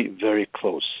very, very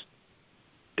close.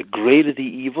 The greater the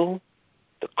evil,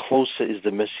 the closer is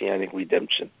the Messianic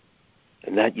redemption.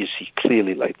 And that you see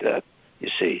clearly like that, you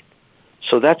see.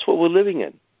 So that's what we're living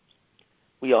in.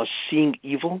 We are seeing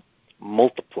evil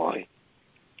multiply.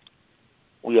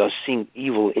 We are seeing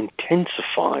evil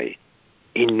intensify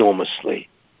enormously,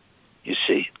 you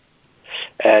see.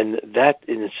 And that,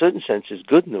 in a certain sense, is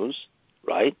good news,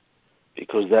 right?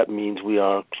 Because that means we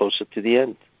are closer to the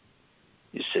end,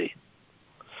 you see.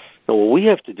 Now, what we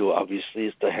have to do, obviously,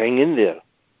 is to hang in there.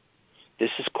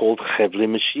 This is called Chevli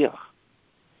Mashiach.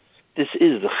 This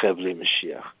is the Chevli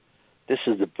Mashiach. This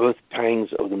is the birth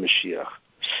pangs of the Mashiach.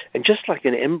 And just like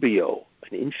an embryo,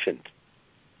 an infant,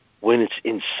 when it's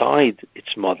inside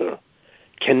its mother,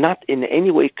 cannot in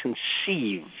any way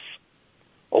conceive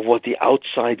of what the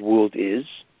outside world is,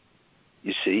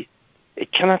 you see,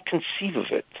 it cannot conceive of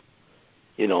it,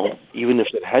 even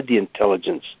if it had the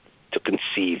intelligence to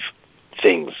conceive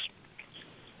things.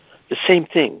 The same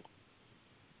thing.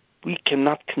 We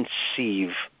cannot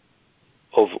conceive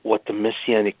of what the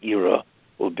Messianic era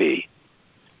will be.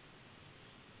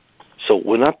 So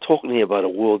we're not talking about a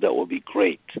world that will be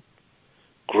great.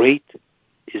 Great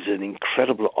is an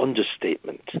incredible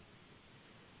understatement.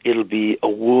 It'll be a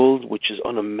world which is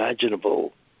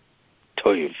unimaginable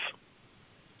toiv,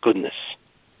 goodness,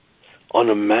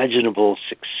 unimaginable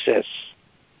success,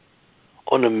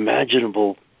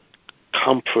 unimaginable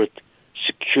comfort,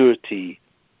 security,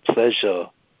 pleasure,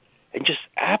 and just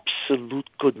absolute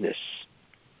goodness.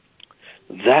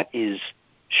 That is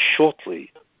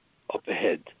shortly up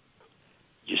ahead.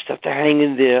 You just have to hang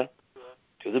in there,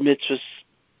 do the mitzvahs,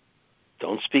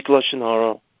 don't speak Lashon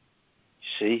Hara, you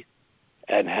see,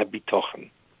 and have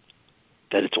bitachon,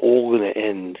 that it's all going to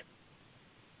end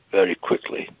very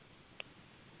quickly.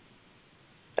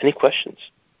 Any questions?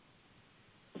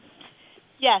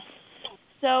 Yes.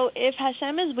 So if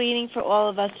Hashem is waiting for all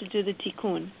of us to do the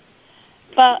tikkun,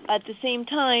 but at the same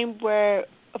time we're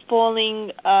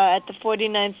falling at the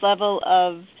 49th level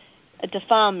of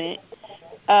defilement,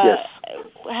 Yes.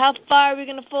 How far are we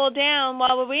going to fall down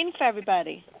while we're waiting for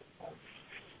everybody?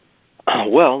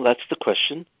 Well, that's the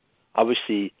question.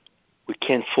 Obviously, we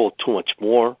can't fall too much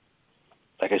more.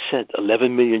 Like I said,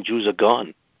 11 million Jews are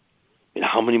gone.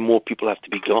 How many more people have to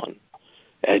be gone?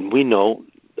 And we know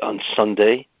on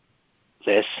Sunday,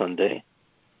 last Sunday,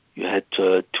 you had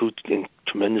two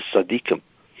tremendous tzaddikim.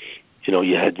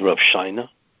 You had Rav Shaina,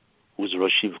 who was the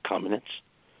Rosh Yeshiva of Kamenetz.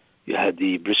 You had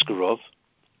the Brisker Rav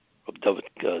David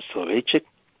Soloveitchik,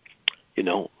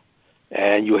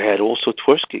 and you had also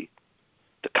Twersky.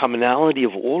 The commonality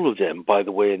of all of them, by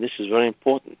the way, and this is very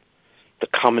important, the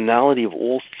commonality of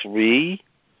all three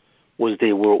was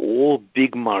they were all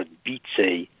big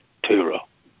marbitze Torah.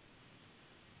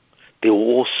 They were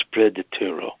all spread the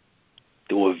Torah.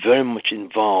 They were very much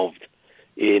involved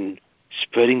in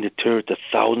spreading the Torah to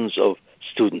thousands of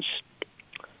students.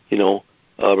 Rav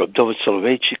David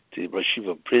Soloveitchik, the Rosh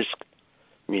Yeshiva of Brisk,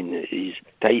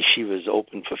 that yeshiva is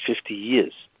open for 50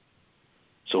 years.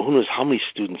 So who knows how many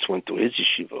students went to his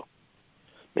yeshiva.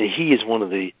 I mean, he is one of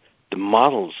the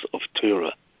models of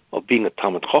Torah, of being a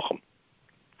Talmid Chacham.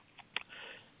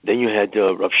 Then you had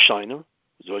Rav Shiner,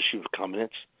 Rosh Yeshiva Kamenetz.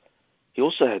 He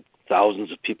also had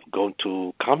thousands of people going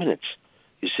to Kamenetz,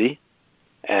 you see.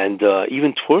 And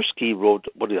even Twersky wrote,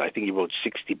 I think he wrote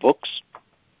 60 books.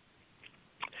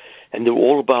 And they're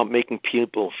all about making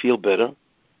people feel better,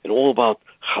 and all about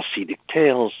Hasidic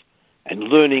tales and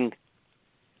learning.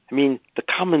 I mean, the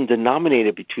common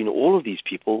denominator between all of these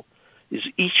people is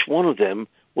each one of them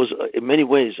was, in many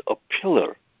ways, a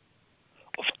pillar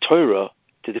of Torah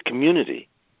to the community.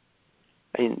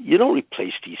 I mean, you don't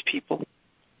replace these people.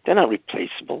 They're not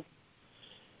replaceable.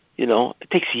 You know, it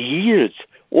takes years.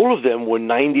 All of them were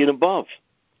 90 and above,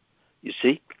 you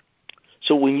see.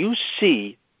 So when you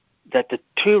see that the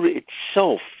Torah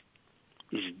itself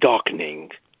is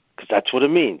darkening, because that's what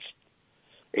it means,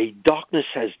 a darkness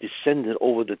has descended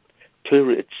over the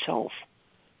Torah itself.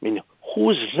 I mean, who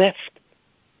is left?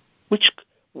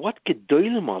 What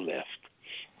Gedolim are left?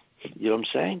 You know what I'm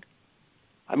saying?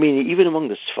 I mean, even among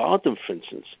the Sfardim, for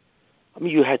instance, I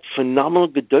mean, you had phenomenal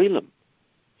Gedolim.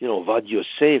 You know, Vad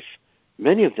Yosef,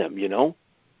 many of them, you know,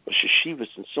 Rosh Hashivas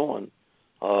and so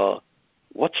on.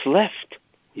 What's left?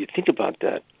 You think about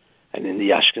that. And in the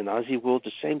Ashkenazi world,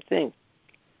 the same thing.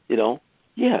 You know,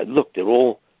 yeah, look, they're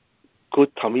all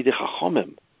good Talmidei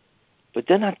Chachamim, but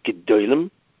they're not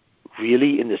Gedolim,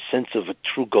 really, in the sense of a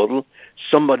true Gadol,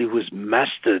 somebody who has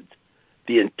mastered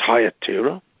the entire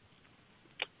Torah.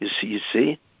 You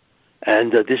see?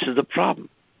 And this is the problem.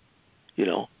 You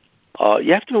know,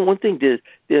 you have to know one thing,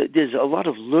 there's a lot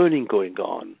of learning going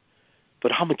on,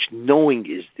 but how much knowing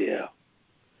is there?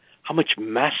 How much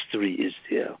mastery is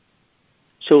there?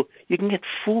 So you can get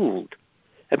fooled,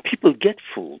 and people get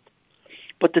fooled.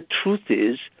 But the truth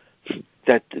is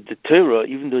that the Torah,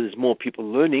 even though there's more people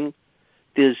learning,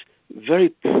 there's very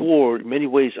poor, in many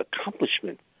ways,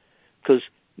 accomplishment, because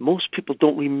most people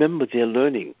don't remember their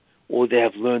learning, or they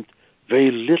have learned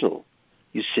very little,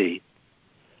 you see.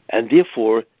 And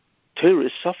therefore, Torah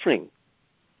is suffering.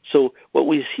 So what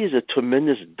we see is a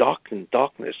tremendous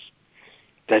darkness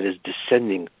that is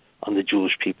descending on the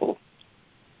Jewish people.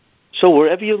 So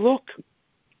wherever you look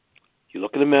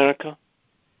at America,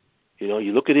 you know,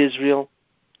 you look at Israel,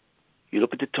 you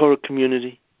look at the Torah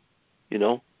community, you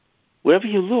know, wherever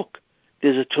you look,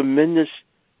 there's a tremendous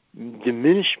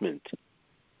diminishment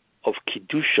of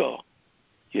Kiddusha,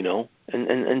 you know,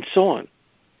 and so on.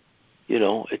 You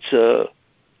know, it's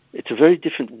a very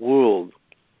different world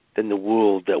than the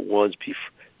world that was before,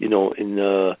 you know, in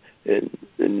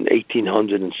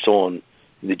 1800 and so on,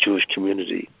 in the Jewish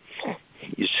community,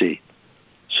 you see.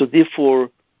 So therefore,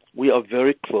 we are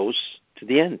very close to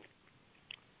the end.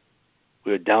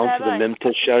 We're down Rabbi, to the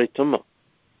Memta Shari Tumah.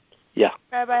 Yeah.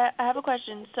 Rabbi, I have a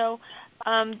question. So,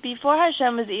 before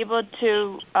Hashem was able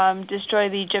to destroy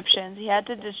the Egyptians, he had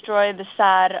to destroy the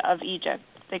Sod of Egypt.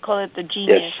 They call it the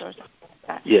genius or something like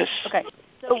that. Yes. Okay.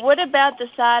 So what about the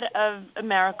Sod of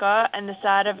America and the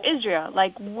Sod of Israel?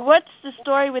 Like, what's the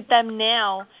story with them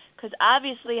now? Because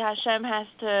obviously Hashem has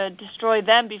to destroy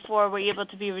them before we're able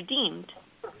to be redeemed.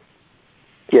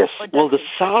 Yes. Well, the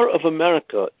Sar of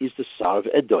America is the Sar of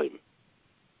Edom.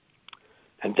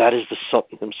 And that is the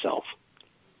Satan himself.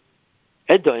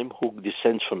 Edom, who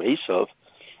descends from Esav,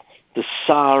 the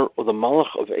Sar or the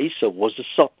Malach of Esav was the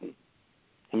Satan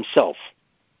himself.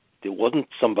 There wasn't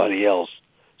somebody else,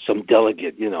 some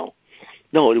delegate, you know.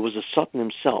 No, it was the Satan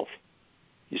himself,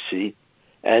 you see.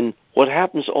 And what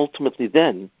happens ultimately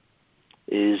then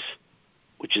is,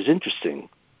 which is interesting,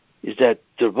 is that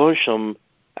the Rebbe Hashem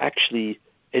actually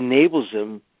enables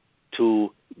him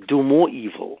to do more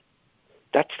evil.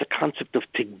 That's the concept of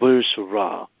Tigbar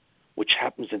Surah, which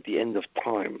happens at the end of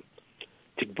time.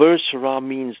 Tigbar Surah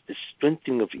means the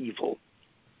strengthening of evil,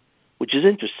 which is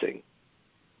interesting,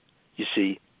 you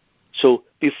see. So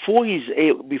before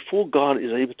God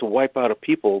is able to wipe out a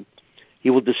people, he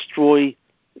will destroy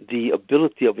the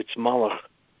ability of its malach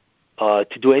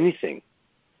to do anything,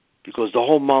 because the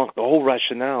whole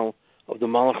rationale of the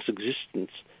malach's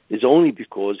existence is only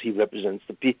because he represents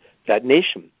that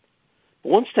nation.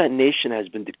 But once that nation has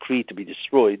been decreed to be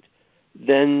destroyed,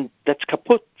 then that's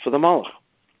kaput for the malach.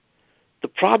 The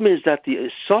problem is that the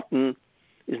Satan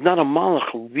is not a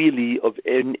malach really of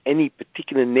any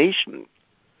particular nation.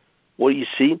 What you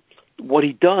see, what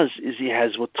he does is he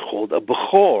has what's called a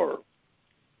bechor.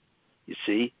 You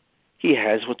see, he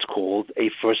has what's called a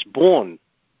firstborn.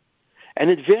 And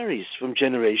it varies from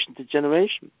generation to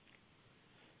generation.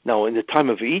 Now, in the time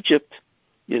of Egypt,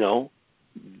 you know,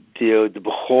 the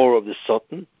bechor of the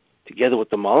Satan, together with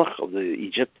the malach of the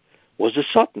Egypt, was the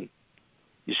Satan.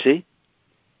 You see?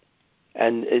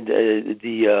 And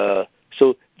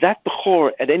so that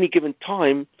Bechor at any given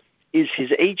time is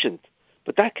his agent.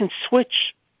 But that can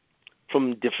switch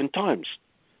from different times.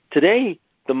 Today,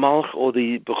 the Malach or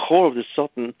the Bechor of the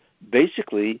Sultan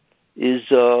basically is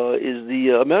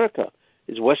the America,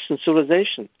 is Western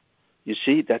civilization. You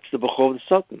see, that's the Bechor of the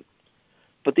Sultan.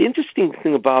 But the interesting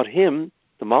thing about him,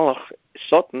 the Malach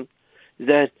Sultan, is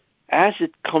that as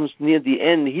it comes near the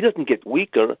end, he doesn't get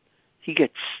weaker, he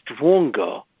gets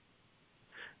stronger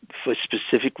for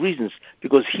specific reasons,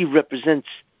 because he represents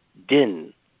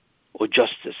din, or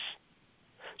justice.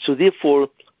 So therefore,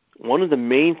 one of the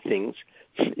main things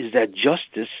is that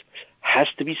justice has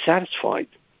to be satisfied.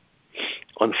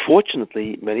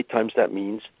 Unfortunately, many times that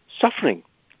means suffering.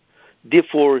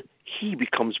 Therefore, he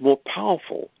becomes more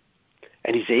powerful,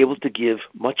 and he's able to give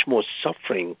much more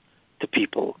suffering to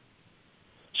people.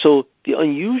 So the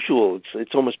unusual,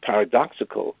 it's almost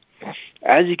paradoxical.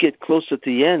 As you get closer to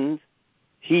the end,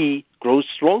 he grows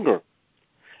stronger.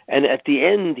 And at the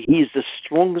end, he is the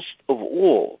strongest of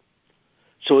all.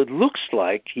 So it looks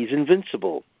like he's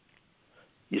invincible.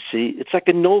 You see, it's like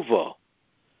a nova.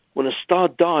 When a star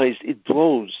dies, it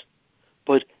blows.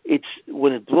 But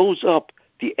when it blows up,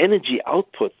 the energy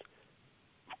output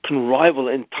can rival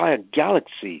an entire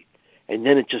galaxy, and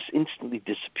then it just instantly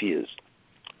disappears.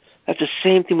 That's the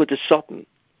same thing with the Sultan,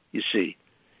 you see.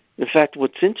 In fact,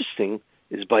 what's interesting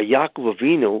is by Yaakov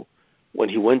Avinu, when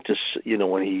he went to,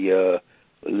 when he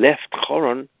left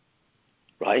Haran,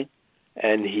 right,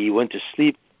 and he went to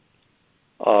sleep,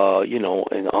 and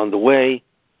on the way,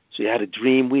 so he had a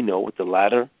dream, we know, with the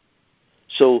ladder.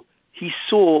 So he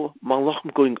saw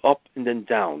Malachim going up and then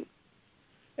down,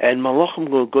 and Malachim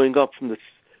were going up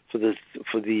for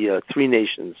the three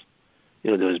nations.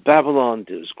 There was Babylon,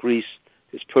 there was Greece,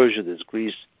 there's Persia, there's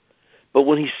Greece. But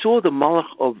when he saw the Malach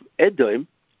of Edom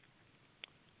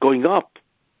going up,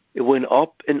 it went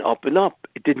up and up and up.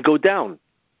 It didn't go down.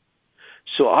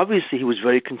 So obviously he was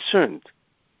very concerned.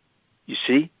 You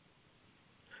see?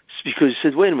 It's because he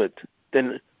said, wait a minute,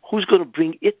 then who's going to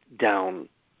bring it down?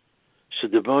 So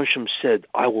the Baruch Shem said,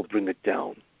 I will bring it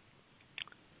down.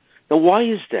 Now why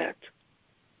is that?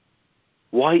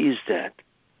 Why is that?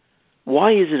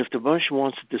 Why is it if the Baruch Shem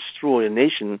wants to destroy a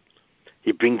nation,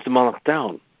 he brings the Malach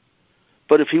down?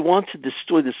 But if he wants to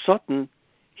destroy the Sultan,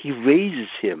 he raises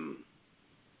him.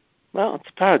 Well, it's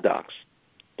a paradox,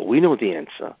 but we know the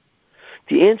answer.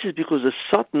 The answer is because the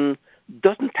Sultan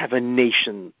doesn't have a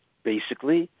nation,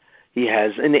 basically. He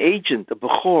has an agent, a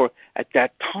Bechor, at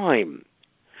that time.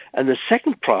 And the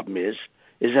second problem is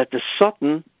that the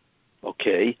Sultan,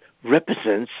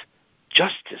 represents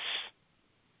justice,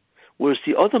 whereas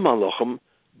the other Malachim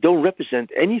don't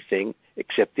represent anything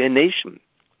except their nation.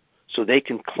 So they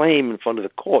can claim in front of the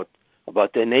court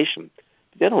about their nation.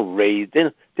 They don't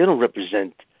represent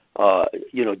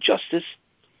justice,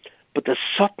 but the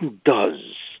Sultan does,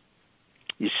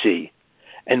 you see.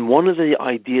 And one of the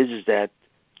ideas is that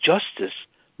justice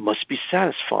must be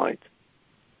satisfied.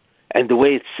 And the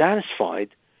way it's satisfied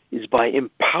is by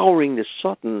empowering the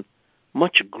Sultan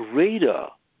much greater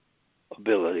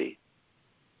ability.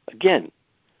 Again,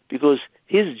 because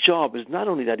his job is not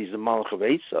only that he's the Malach of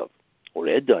Esav or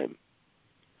Edom,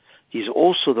 he's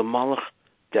also the Malach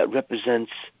that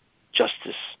represents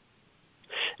justice.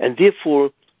 And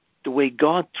therefore, the way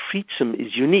God treats him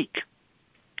is unique.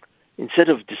 Instead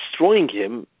of destroying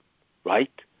him,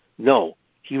 right? No,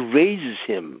 he raises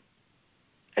him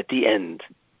at the end.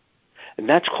 And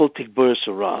that's called Tigbur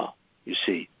Sarah, you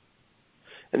see.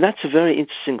 And that's a very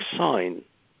interesting sign.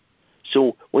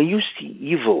 So when you see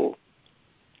evil,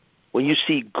 when you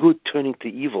see good turning to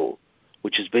evil,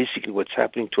 which is basically what's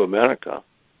happening to America,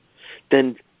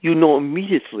 then you know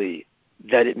immediately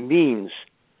that it means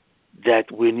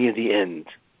that we're near the end,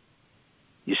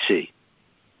 you see.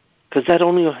 Because that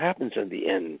only happens in the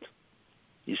end,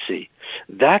 you see.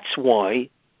 That's why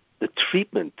the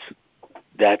treatment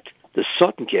that the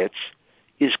Sultan gets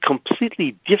is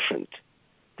completely different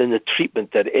than the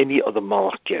treatment that any other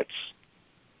Malach gets.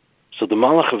 So the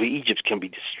Malach of Egypt can be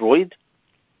destroyed,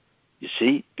 you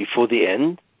see, before the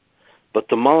end, but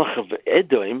the Malach of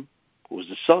Edom, who was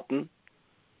the Sultan,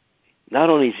 not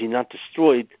only is he not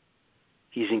destroyed,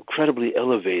 he's incredibly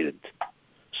elevated.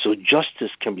 So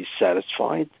justice can be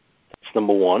satisfied. That's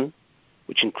number one,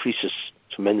 which increases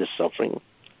tremendous suffering.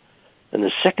 And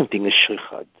the second thing is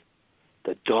shechad,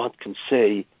 that God can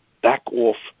say, back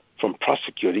off from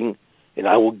prosecuting, and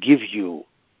I will give you,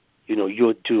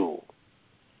 your due.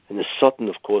 And the Sultan,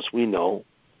 of course, we know,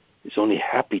 is only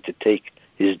happy to take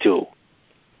his due,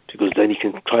 because then he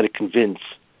can try to convince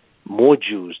more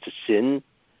Jews to sin,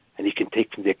 and he can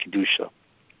take from their Kedusha.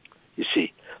 You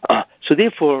see. So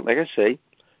therefore, like I say,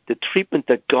 the treatment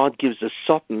that God gives the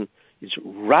Satan is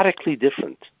radically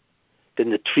different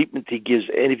than the treatment he gives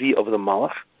any of the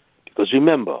Malach. Because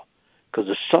remember, because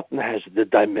the Satan has the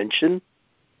dimension,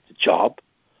 the job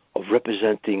of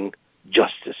representing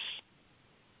justice.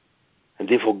 And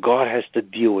therefore God has to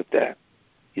deal with that,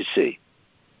 you see.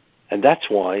 And that's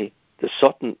why the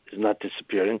Satan is not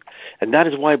disappearing. And that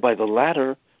is why by the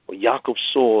ladder, when Yaakov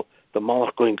saw the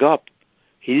Malach going up,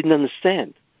 he didn't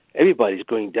understand. Everybody's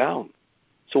going down.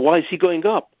 So why is he going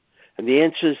up? And the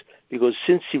answer is because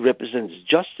since he represents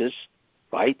justice,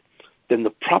 right, then the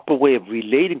proper way of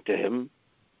relating to him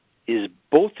is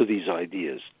both of these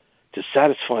ideas. To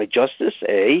satisfy justice,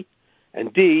 A,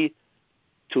 and B,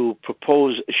 to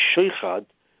propose a sheikhad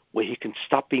where he can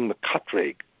stop being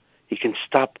mekatreg. He can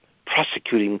stop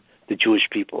prosecuting the Jewish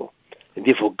people. And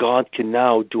therefore God can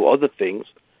now do other things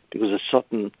because the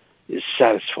Satan is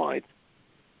satisfied.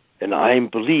 And I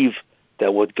believe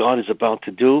that what God is about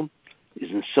to do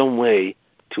is in some way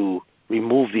to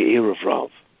remove the Erev Rav.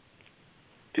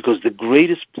 Because the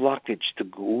greatest blockage to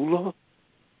Geula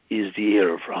is the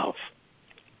Erev Rav.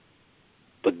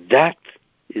 But that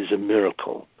is a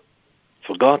miracle.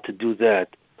 For God to do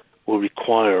that will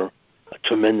require a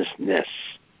tremendous ness.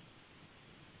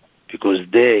 Because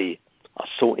they are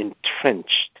so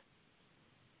entrenched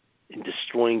in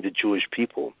destroying the Jewish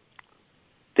people.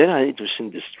 They're not interested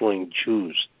in destroying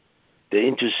Jews. They're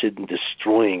interested in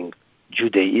destroying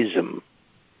Judaism.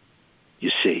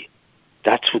 You see,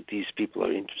 that's what these people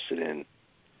are interested in.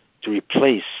 To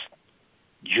replace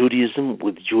Judaism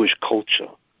with Jewish culture.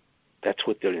 That's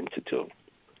what they're into too.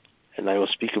 And I will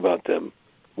speak about them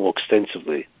more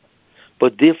extensively.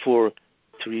 But therefore,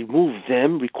 to remove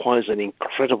them requires an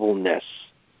incredible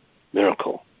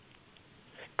miracle.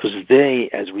 Because they,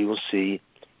 as we will see,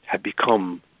 have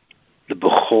become the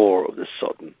Bechor of the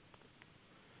Satan.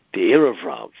 The Erev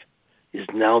Rav is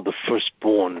now the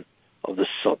firstborn of the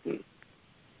Satan.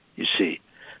 You see.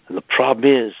 And the problem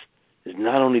is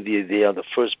not only they are the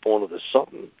firstborn of the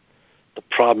Satan, the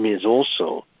problem is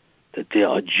also that they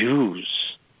are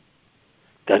Jews.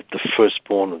 That's the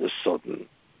firstborn of the Satan.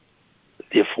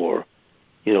 Therefore,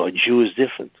 a Jew is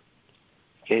different.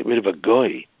 You can't get rid of a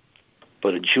goy,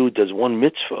 but a Jew does one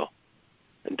mitzvah,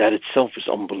 and that itself is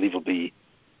unbelievably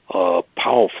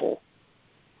powerful.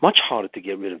 Much harder to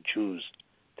get rid of Jews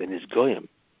than is goyim,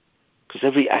 because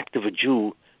every act of a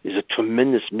Jew is a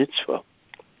tremendous mitzvah,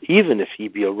 even if he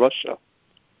be a Russia.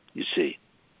 You see,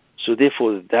 so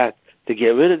therefore, that to get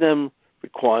rid of them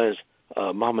requires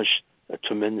mamash a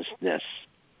tremendousness,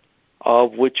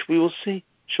 of which we will see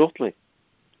shortly.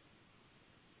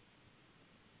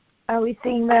 Are we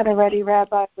seeing that already,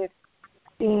 Rabbi, with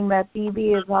seeing that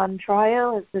Bibi is on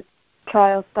trial? Is the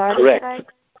trial started Correct. today?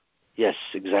 Yes,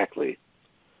 exactly.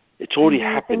 It's already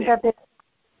happening.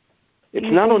 It's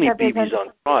not only Bibi's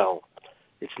on trial.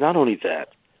 It's not only that.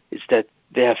 It's that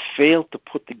they have failed to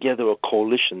put together a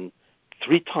coalition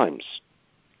 3 times.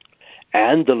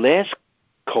 And the last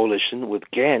coalition with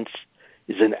Gantz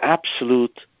is an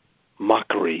absolute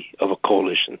mockery of a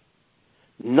coalition.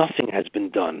 Nothing has been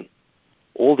done.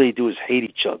 All they do is hate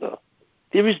each other.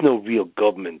 There is no real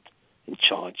government in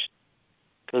charge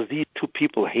because these 2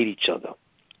 people hate each other.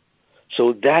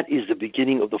 So that is the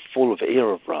beginning of the fall of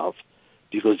Erev Rav,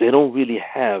 because they don't really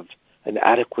have an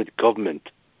adequate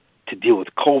government to deal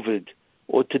with COVID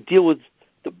or to deal with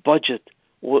the budget.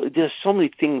 Well, there's so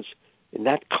many things in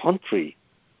that country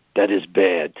that is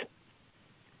bad.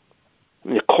 I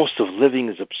mean, the cost of living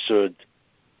is absurd.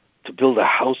 To build a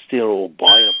house there or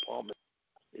buy an apartment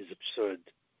is absurd.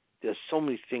 There's so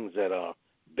many things that are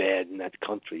bad in that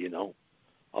country,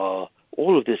 All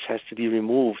of this has to be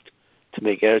removed to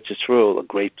make Eretz Yisrael a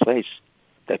great place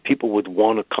that people would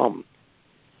want to come.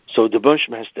 So the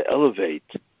Bershom has to elevate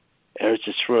Eretz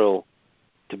Yisrael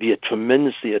to be a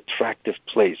tremendously attractive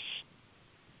place.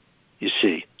 You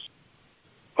see,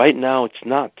 right now it's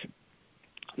not.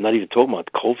 I'm not even talking about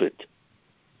COVID.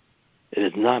 It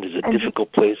is not. It's a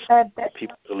difficult place for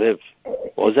people to live.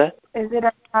 What was that? Is it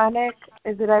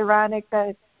ironic?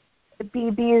 That the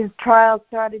BB's trial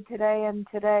started today, and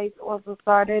today also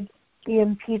started the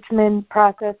impeachment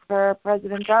process for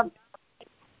President Trump?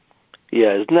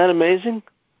 Yeah, isn't that amazing?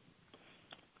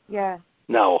 Yeah.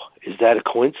 Now, is that a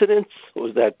coincidence, or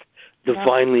is that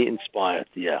divinely inspired?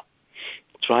 Yeah,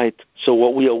 that's right. So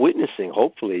what we are witnessing,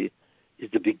 hopefully, is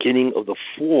the beginning of the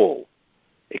fall,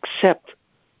 except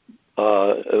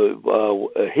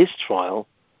his trial,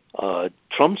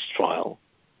 Trump's trial,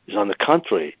 is on the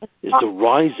contrary, is the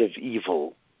rise of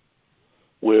evil,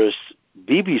 whereas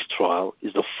Bibi's trial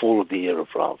is the fall of the Erev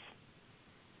Rav.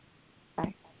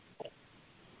 Right.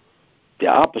 They're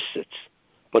opposites.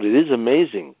 But it is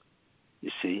amazing,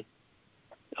 you see,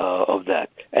 of that.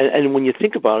 And when you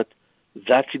think about it,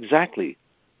 that's exactly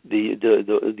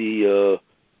the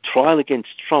trial against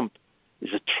Trump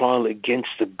is a trial against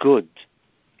the good,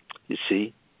 you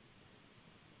see,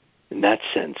 in that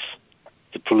sense.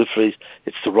 The proliferation,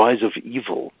 it's the rise of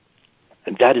evil.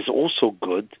 And that is also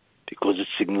good because it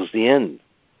signals the end.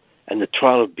 And the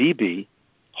trial of Bibi,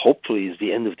 hopefully, is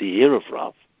the end of the era of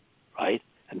Rav, right?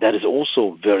 And that is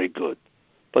also very good.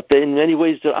 But in many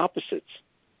ways, they're opposites.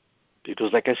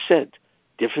 Because, like I said,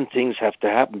 different things have to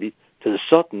happen to the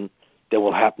Satan that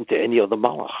will happen to any other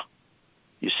Malach,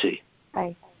 you see.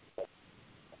 Right.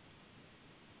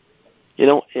 You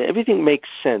know, everything makes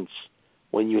sense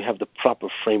when you have the proper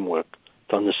framework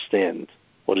to understand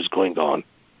what is going on.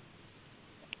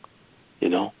 You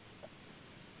know?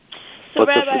 So,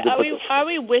 Rabbi, are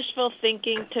we wishful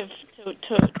thinking to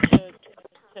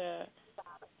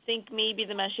think maybe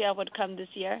the Mashiach would come this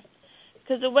year?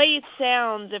 Because the way it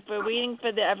sounds, if we're waiting for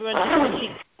everyone to come to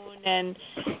Tikkun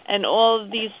and all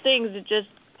of these things, it just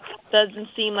doesn't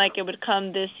seem like it would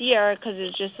come this year because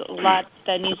there's just a lot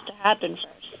that needs to happen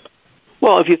first.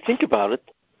 Well, if you think about it,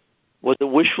 was it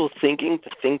wishful thinking to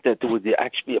think that there would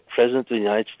actually be a president of the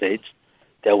United States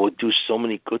that would do so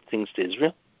many good things to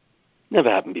Israel? Never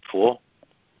happened before.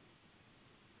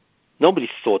 Nobody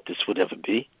thought this would ever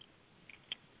be.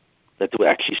 That there were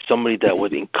actually somebody that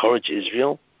would encourage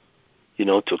Israel, you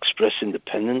know, to express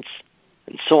independence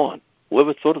and so on.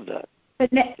 Whoever thought of that?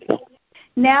 But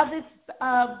now this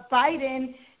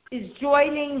Biden is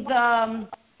joining the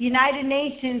United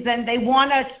Nations, and they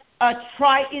want to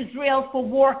try Israel for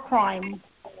war crimes.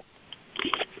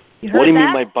 What do you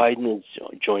mean by Biden is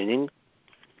joining?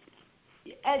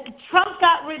 Trump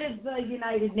got rid of the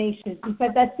United Nations. He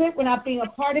said, that's it, we're not being a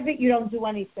part of it, you don't do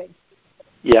anything.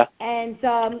 Yeah. And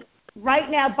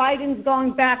right now, Biden's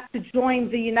going back to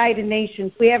join the United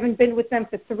Nations. We haven't been with them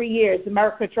for 3 years.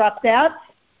 America dropped out.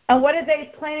 And what are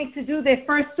they planning to do? Their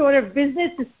first order of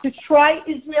business is to try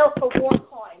Israel for war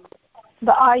crimes.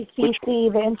 The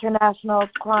ICC, the International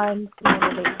Crime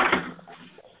Community.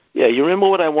 Yeah, you remember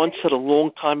what I once said a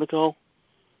long time ago?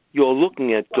 You're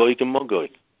looking at Gog and Magog.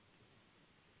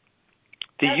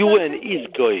 The UN is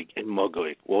Gog and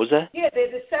Magog. What was that? Yeah, they're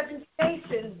the 7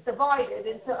 nations divided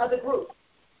into other groups.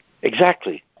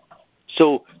 Exactly.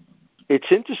 So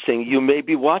it's interesting. You may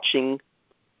be watching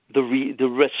the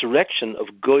resurrection of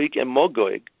Gog and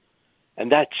Magog,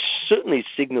 and that certainly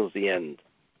signals the end.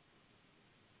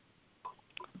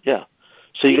 Yeah.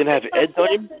 So you're going to have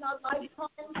Edom.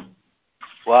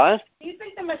 What? Do you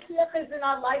think the Mashiach is in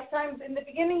our lifetimes? In the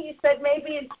beginning, you said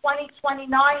maybe in 2029,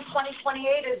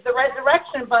 2028 is the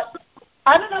resurrection, but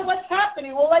I don't know what's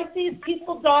happening. All I see is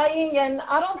people dying, and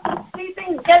I don't see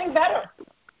things getting better.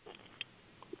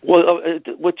 Well,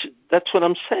 that's what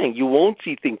I'm saying. You won't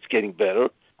see things getting better.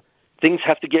 Things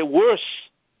have to get worse,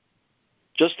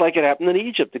 just like it happened in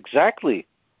Egypt. Exactly.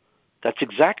 That's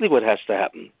exactly what has to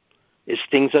happen, is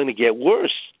things are going to get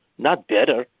worse, not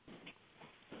better.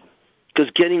 Because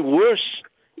getting worse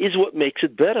is what makes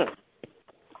it better,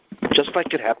 just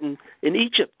like it happened in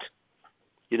Egypt.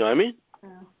 You know what I mean?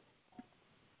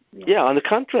 Yeah, on the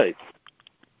contrary.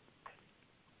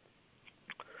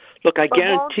 Look, I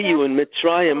guarantee you in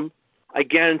Mitzrayim,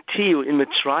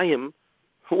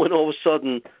 when all of a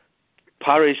sudden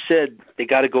Pare said they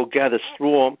got to go gather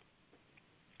straw,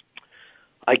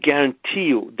 I guarantee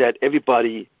you that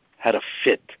everybody had a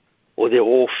fit, or they're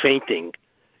all fainting.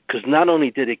 Because not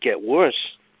only did it get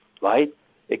worse, right?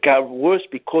 It got worse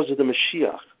because of the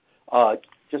Mashiach.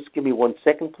 Just give me 1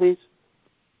 second, please.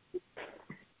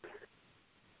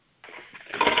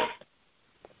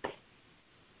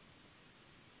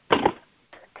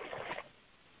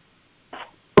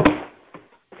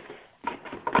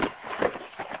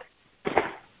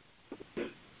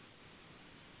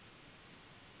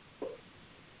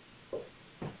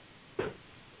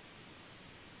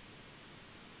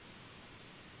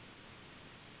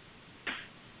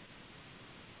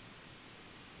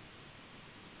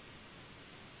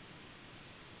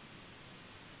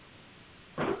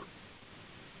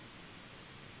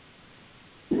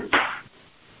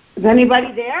 Is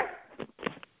anybody there?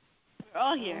 We're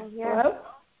all here. Hello?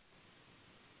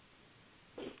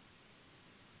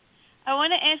 I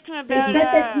want to ask him They about... said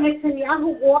that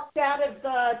Netanyahu walked out of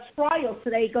the trial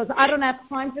today. He goes, I don't have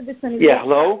time for this anymore. Yeah,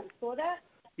 hello? You saw that?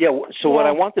 Yeah, so what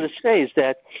I wanted to say is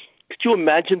that, could you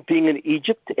imagine being in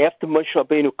Egypt after Moshe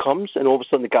Rabbeinu comes and all of a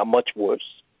sudden it got much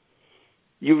worse?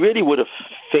 You really would have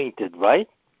fainted, right?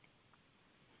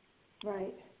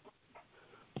 Right.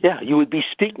 Yeah, you would be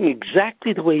speaking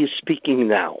exactly the way you're speaking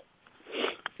now.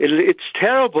 It's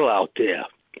terrible out there.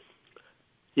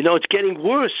 It's getting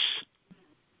worse,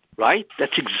 right?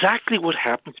 That's exactly what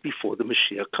happens before the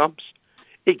Mashiach comes.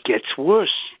 It gets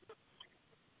worse.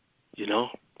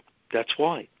 That's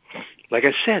why. Like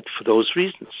I said, for those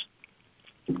reasons.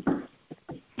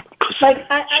 Like,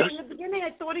 in the beginning,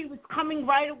 I thought he was coming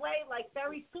right away, like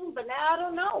very soon, but now I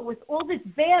don't know. With all this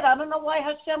bad, I don't know why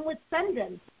Hashem would send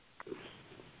him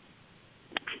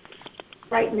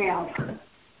right now.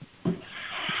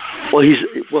 Well,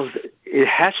 it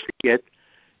has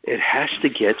to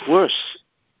get worse.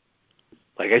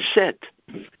 Like I said,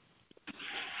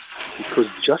 because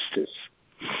justice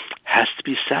has to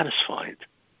be satisfied.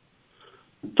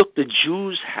 Look, the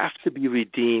Jews have to be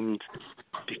redeemed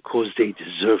because they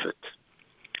deserve it.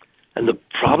 And the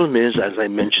problem is, as I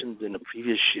mentioned in a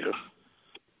previous year,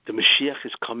 the Mashiach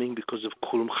is coming because of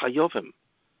Kulam Chayovim.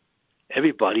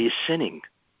 Everybody is sinning.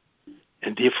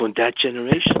 And therefore, in that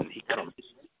generation, he comes.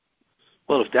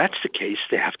 Well, if that's the case,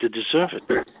 they have to deserve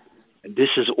it. And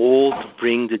this is all to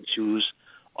bring the Jews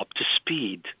up to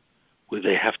speed where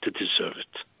they have to deserve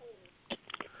it.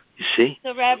 You see?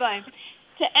 So, Rabbi,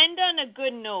 to end on a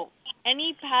good note,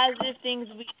 any positive things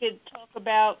we could talk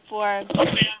about or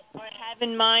have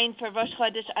in mind for Rosh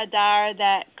Chodesh Adar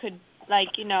that could,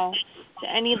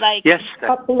 Yes,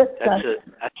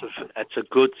 that's a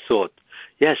good thought.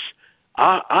 Yes,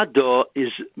 Adar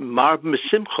is Mar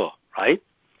Mesimcha, right?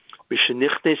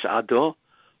 Rishonichnes Adar,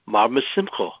 Mar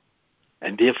Mesimcha,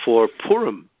 and therefore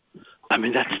Purim.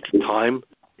 That's the time.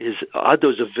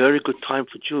 Adar is a very good time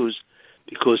for Jews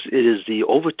because it is the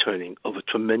overturning of a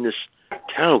tremendous,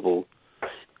 terrible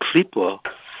Klippa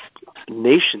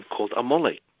nation called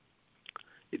Amalek.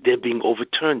 They're being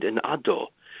overturned in Adar.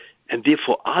 And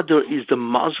therefore Adar is the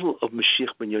mazel of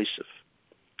Mashiach ben Yosef.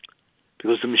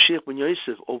 Because the Mashiach ben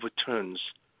Yosef overturns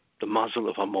the mazel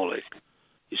of Amalek,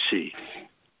 you see.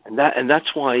 And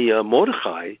that's why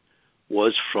Mordechai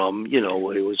was from, he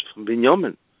was from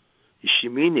Binyamin,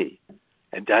 Yishimini.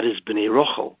 And that is Bnei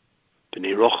Rochel.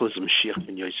 Bnei Rochel is Mashiach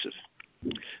ben Yosef.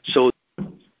 So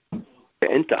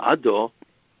to enter Adar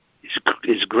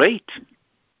is great.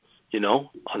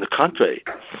 On the contrary,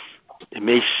 it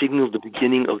may signal the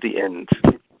beginning of the end.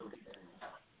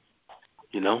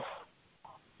 You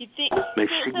think? May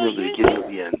signal the beginning of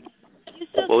the end.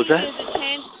 What was that?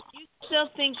 You still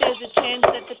think there's a chance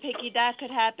that the Pekidah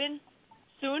could happen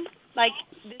soon, like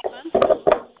this month?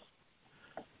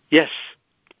 Yes,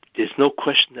 there's no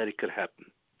question that it could happen.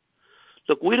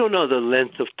 Look, we don't know the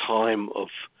length of time of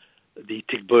the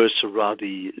Tigbur Sarah,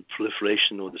 the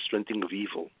proliferation or the strengthening of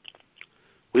evil.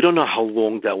 We don't know how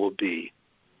long that will be.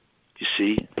 You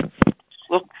see?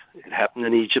 Look, it happened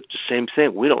in Egypt, the same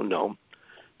thing. We don't know.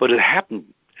 But it happened.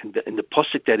 And the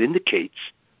pasuk that indicates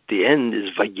the end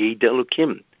is Vayed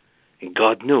Elokim. And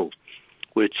God knew.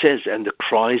 Where it says, and the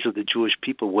cries of the Jewish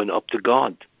people went up to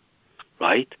God.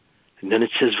 Right? And then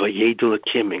it says Vayed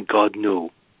Elokim, and God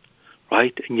knew.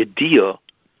 Right? And Yediyah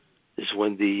is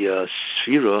when the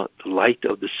the light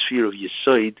of the sphere of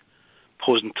Yesod,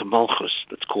 pours into Malchus.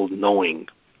 That's called knowing.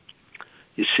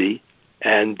 You see?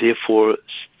 And therefore,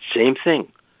 same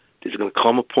thing. There's going to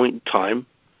come a point in time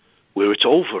where it's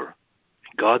over.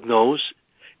 God knows.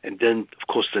 And then, of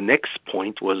course, the next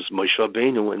point was Moshe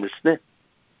Rabbeinu and the Sneh.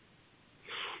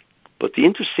 But the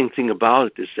interesting thing about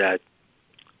it is that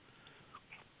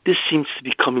this seems to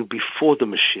be coming before the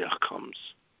Mashiach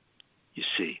comes. You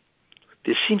see?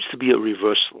 There seems to be a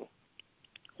reversal.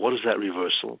 What is that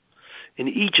reversal? In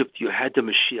Egypt, you had the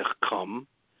Mashiach come,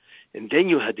 and then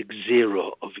you had the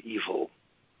Gzera of evil.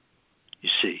 You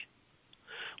see?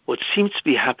 What seems to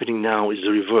be happening now is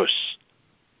the reverse.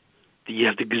 You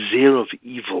have the Gzera of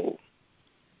evil,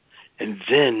 and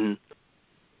then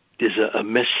there's a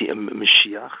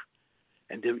Mashiach,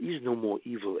 and there is no more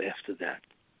evil after that.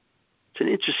 It's an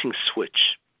interesting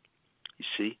switch, you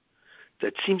see?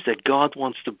 That seems that God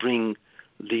wants to bring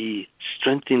the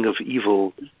strengthening of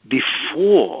evil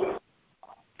before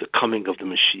the coming of the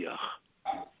Mashiach.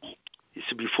 You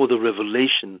see, before the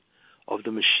revelation of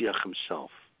the Mashiach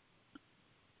himself.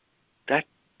 That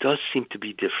does seem to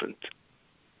be different.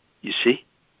 You see?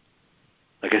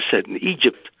 Like I said, in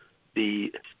Egypt,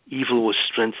 the evil was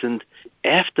strengthened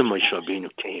after Moshe Rabbeinu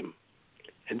came.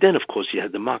 And then, of course, you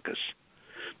had the Makkos.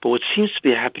 But what seems to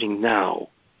be happening now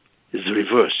is the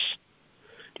reverse.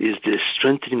 Is the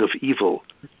strengthening of evil,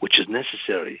 which is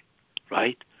necessary,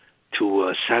 right,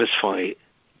 to satisfy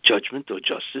judgment or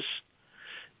justice.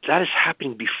 That is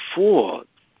happening before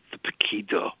the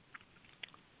Pekidah.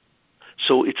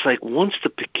 So it's like once the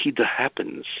Pekidah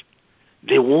happens,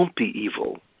 there won't be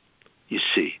evil, you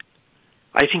see.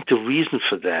 I think the reason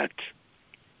for that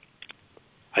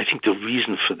I think the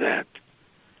reason for that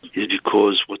is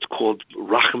because what's called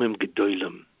Rachamim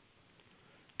Gedolim,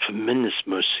 tremendous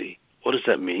mercy. What does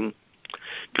that mean?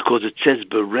 Because it says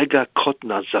Berega Kot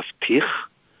Nazavtich.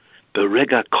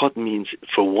 Berega Kot means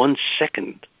for 1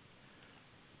 second,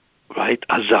 right?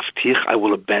 Azavtich, I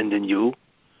will abandon you.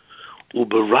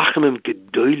 Uberachamim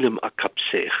Gedolim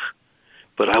Akapsech,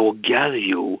 but I will gather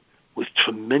you with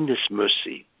tremendous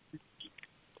mercy.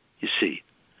 You see,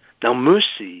 now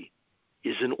mercy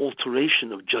is an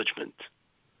alteration of judgment.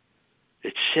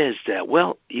 It says that,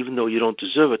 well, even though you don't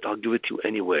deserve it, I'll give it to you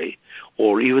anyway.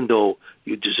 Or even though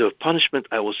you deserve punishment,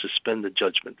 I will suspend the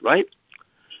judgment, right?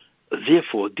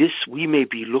 Therefore, this, we may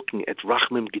be looking at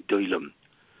Rachmim Gedolim.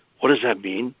 What does that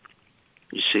mean?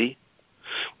 You see?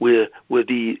 Where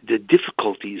the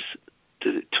difficulties,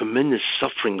 the tremendous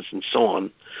sufferings and so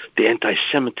on, the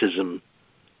anti-Semitism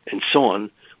and so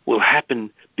on, will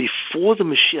happen before the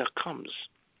Mashiach comes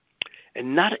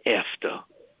and not after,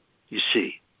 you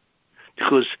see.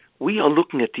 Because we are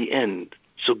looking at the end.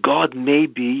 So God may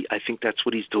be, I think that's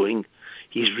what he's doing,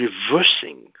 he's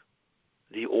reversing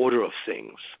the order of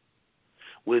things,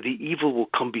 where the evil will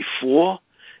come before,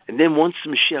 and then once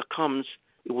the Mashiach comes,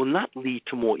 it will not lead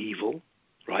to more evil,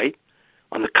 right?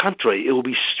 On the contrary, it will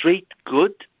be straight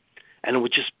good, and it will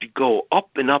just go up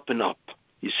and up and up,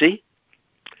 you see?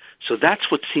 So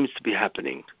that's what seems to be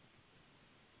happening.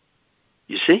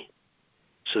 You see?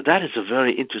 So that is a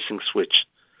very interesting switch,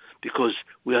 because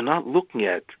we are not looking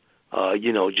at,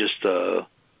 just a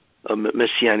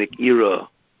messianic era.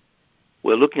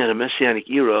 We're looking at a messianic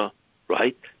era,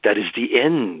 right? That is the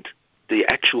end, the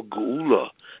actual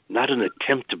geula, not an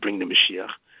attempt to bring the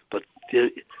Mashiach, but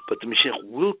the Mashiach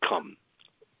will come.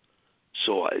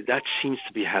 So that seems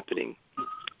to be happening.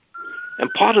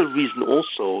 And part of the reason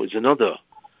also is another.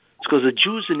 It's because the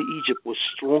Jews in Egypt were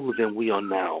stronger than we are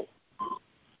now.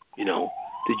 You know,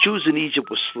 the Jews in Egypt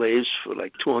were slaves for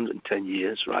like 210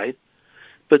 years, right?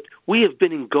 But we have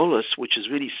been in Golas, which is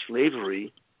really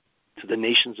slavery to the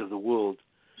nations of the world,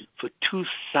 for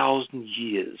 2,000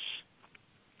 years.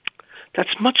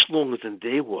 That's much longer than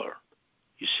they were,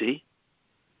 you see.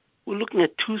 We're looking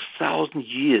at 2,000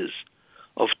 years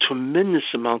of tremendous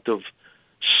amount of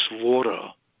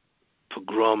slaughter,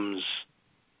 pogroms,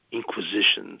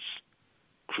 inquisitions,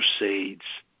 crusades,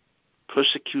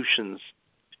 persecutions,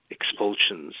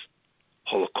 expulsions,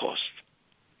 Holocaust.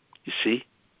 You see?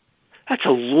 That's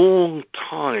a long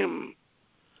time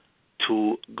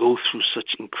to go through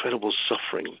such incredible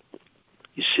suffering,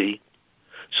 you see.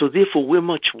 So therefore we're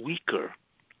much weaker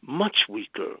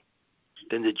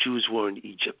than the Jews were in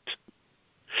Egypt.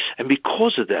 And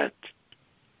because of that,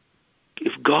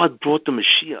 if God brought the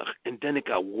Mashiach and then it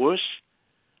got worse,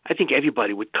 I think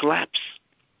everybody would collapse.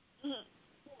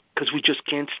 Because we just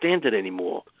can't stand it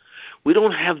anymore. We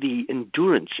don't have the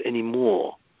endurance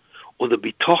anymore or the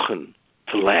bitochen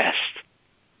to last.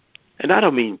 And I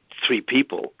don't mean 3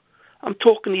 people. I'm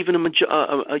talking even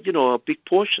a big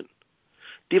portion.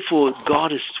 Therefore,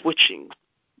 God is switching.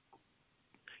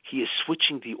 He is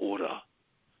switching the order,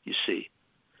 you see.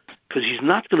 Because he's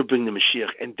not going to bring the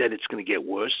Mashiach and then it's going to get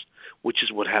worse, which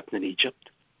is what happened in Egypt.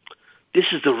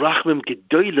 This is the Rachmim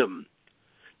Gedolim.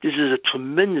 This is a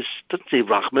tremendous, doesn't say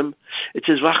Rachmim, it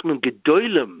says Rachmim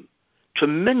Gedolim,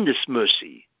 tremendous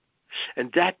mercy.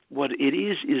 And that, what it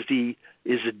is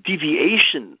a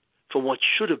deviation from what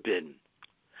should have been.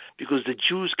 Because the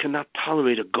Jews cannot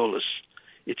tolerate a Golas.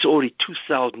 It's already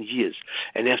 2,000 years.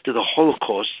 And after the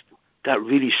Holocaust, that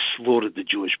really slaughtered the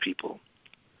Jewish people.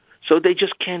 So they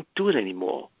just can't do it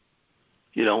anymore.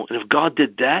 You know, and if God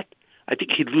did that, I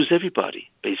think he'd lose everybody,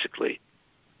 basically.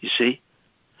 You see?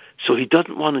 So he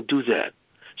doesn't want to do that.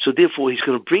 So therefore he's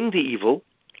going to bring the evil,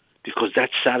 because that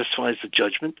satisfies the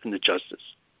judgment and the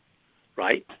justice.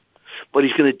 Right? But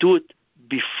he's going to do it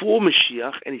before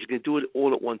Mashiach, and he's going to do it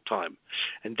all at one time.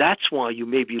 And that's why you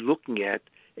may be looking at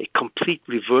a complete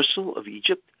reversal of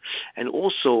Egypt, and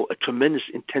also a tremendous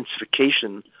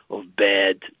intensification of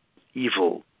bad,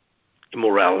 evil,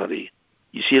 immorality.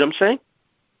 You see what I'm saying?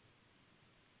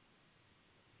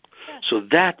 So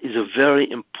that is a very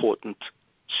important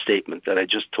statement that I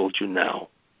just told you now.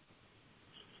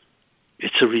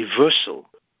 It's a reversal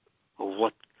of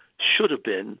what should have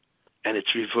been, and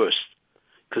it's reversed.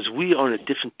 Because we are in a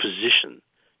different position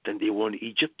than they were in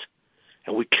Egypt,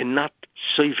 and we cannot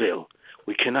surveil,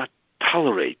 we cannot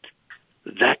tolerate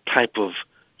that type of,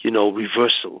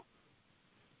 reversal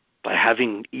by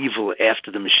having evil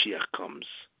after the Mashiach comes.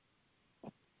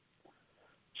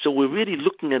 So we're really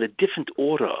looking at a different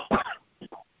order.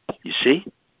 You see?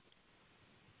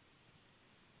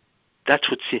 That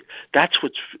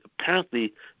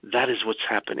is what's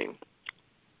happening.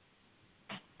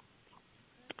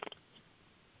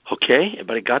 Okay,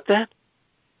 everybody got that?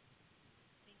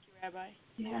 Thank you, Rabbi.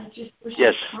 Yeah, I just wish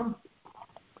Yes. I'd come.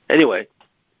 Anyway.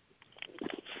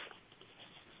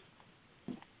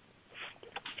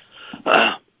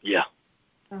 Yeah.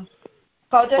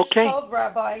 Kodesh Okay. Tov,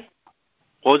 Rabbi.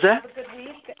 What was that? Have a good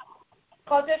week.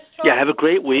 Kodesh Tov. Yeah, have a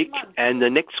great week. Month. And the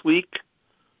next week,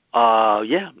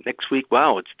 next week,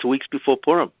 wow, it's 2 weeks before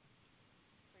Purim.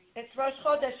 It's Rosh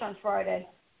Chodesh on Friday.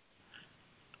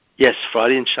 Yes,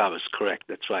 Friday and Shabbos, correct,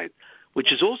 that's right.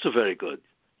 Which is also very good.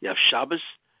 You have Shabbos,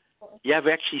 you have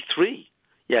actually 3.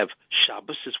 You have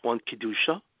Shabbos is one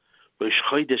Kedusha, Rosh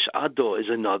Chodesh Adar is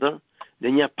another,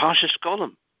 then you have Parshas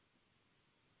Golem.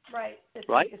 Right. This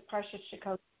Right? week is Parshas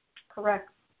Shikot. Correct.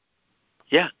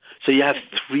 Yeah, so you have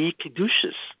 3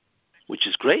 Kedushas, which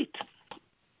is great.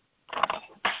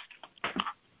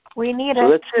 We need So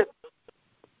it. that's it.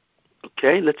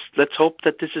 Okay, let's hope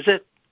that this is it.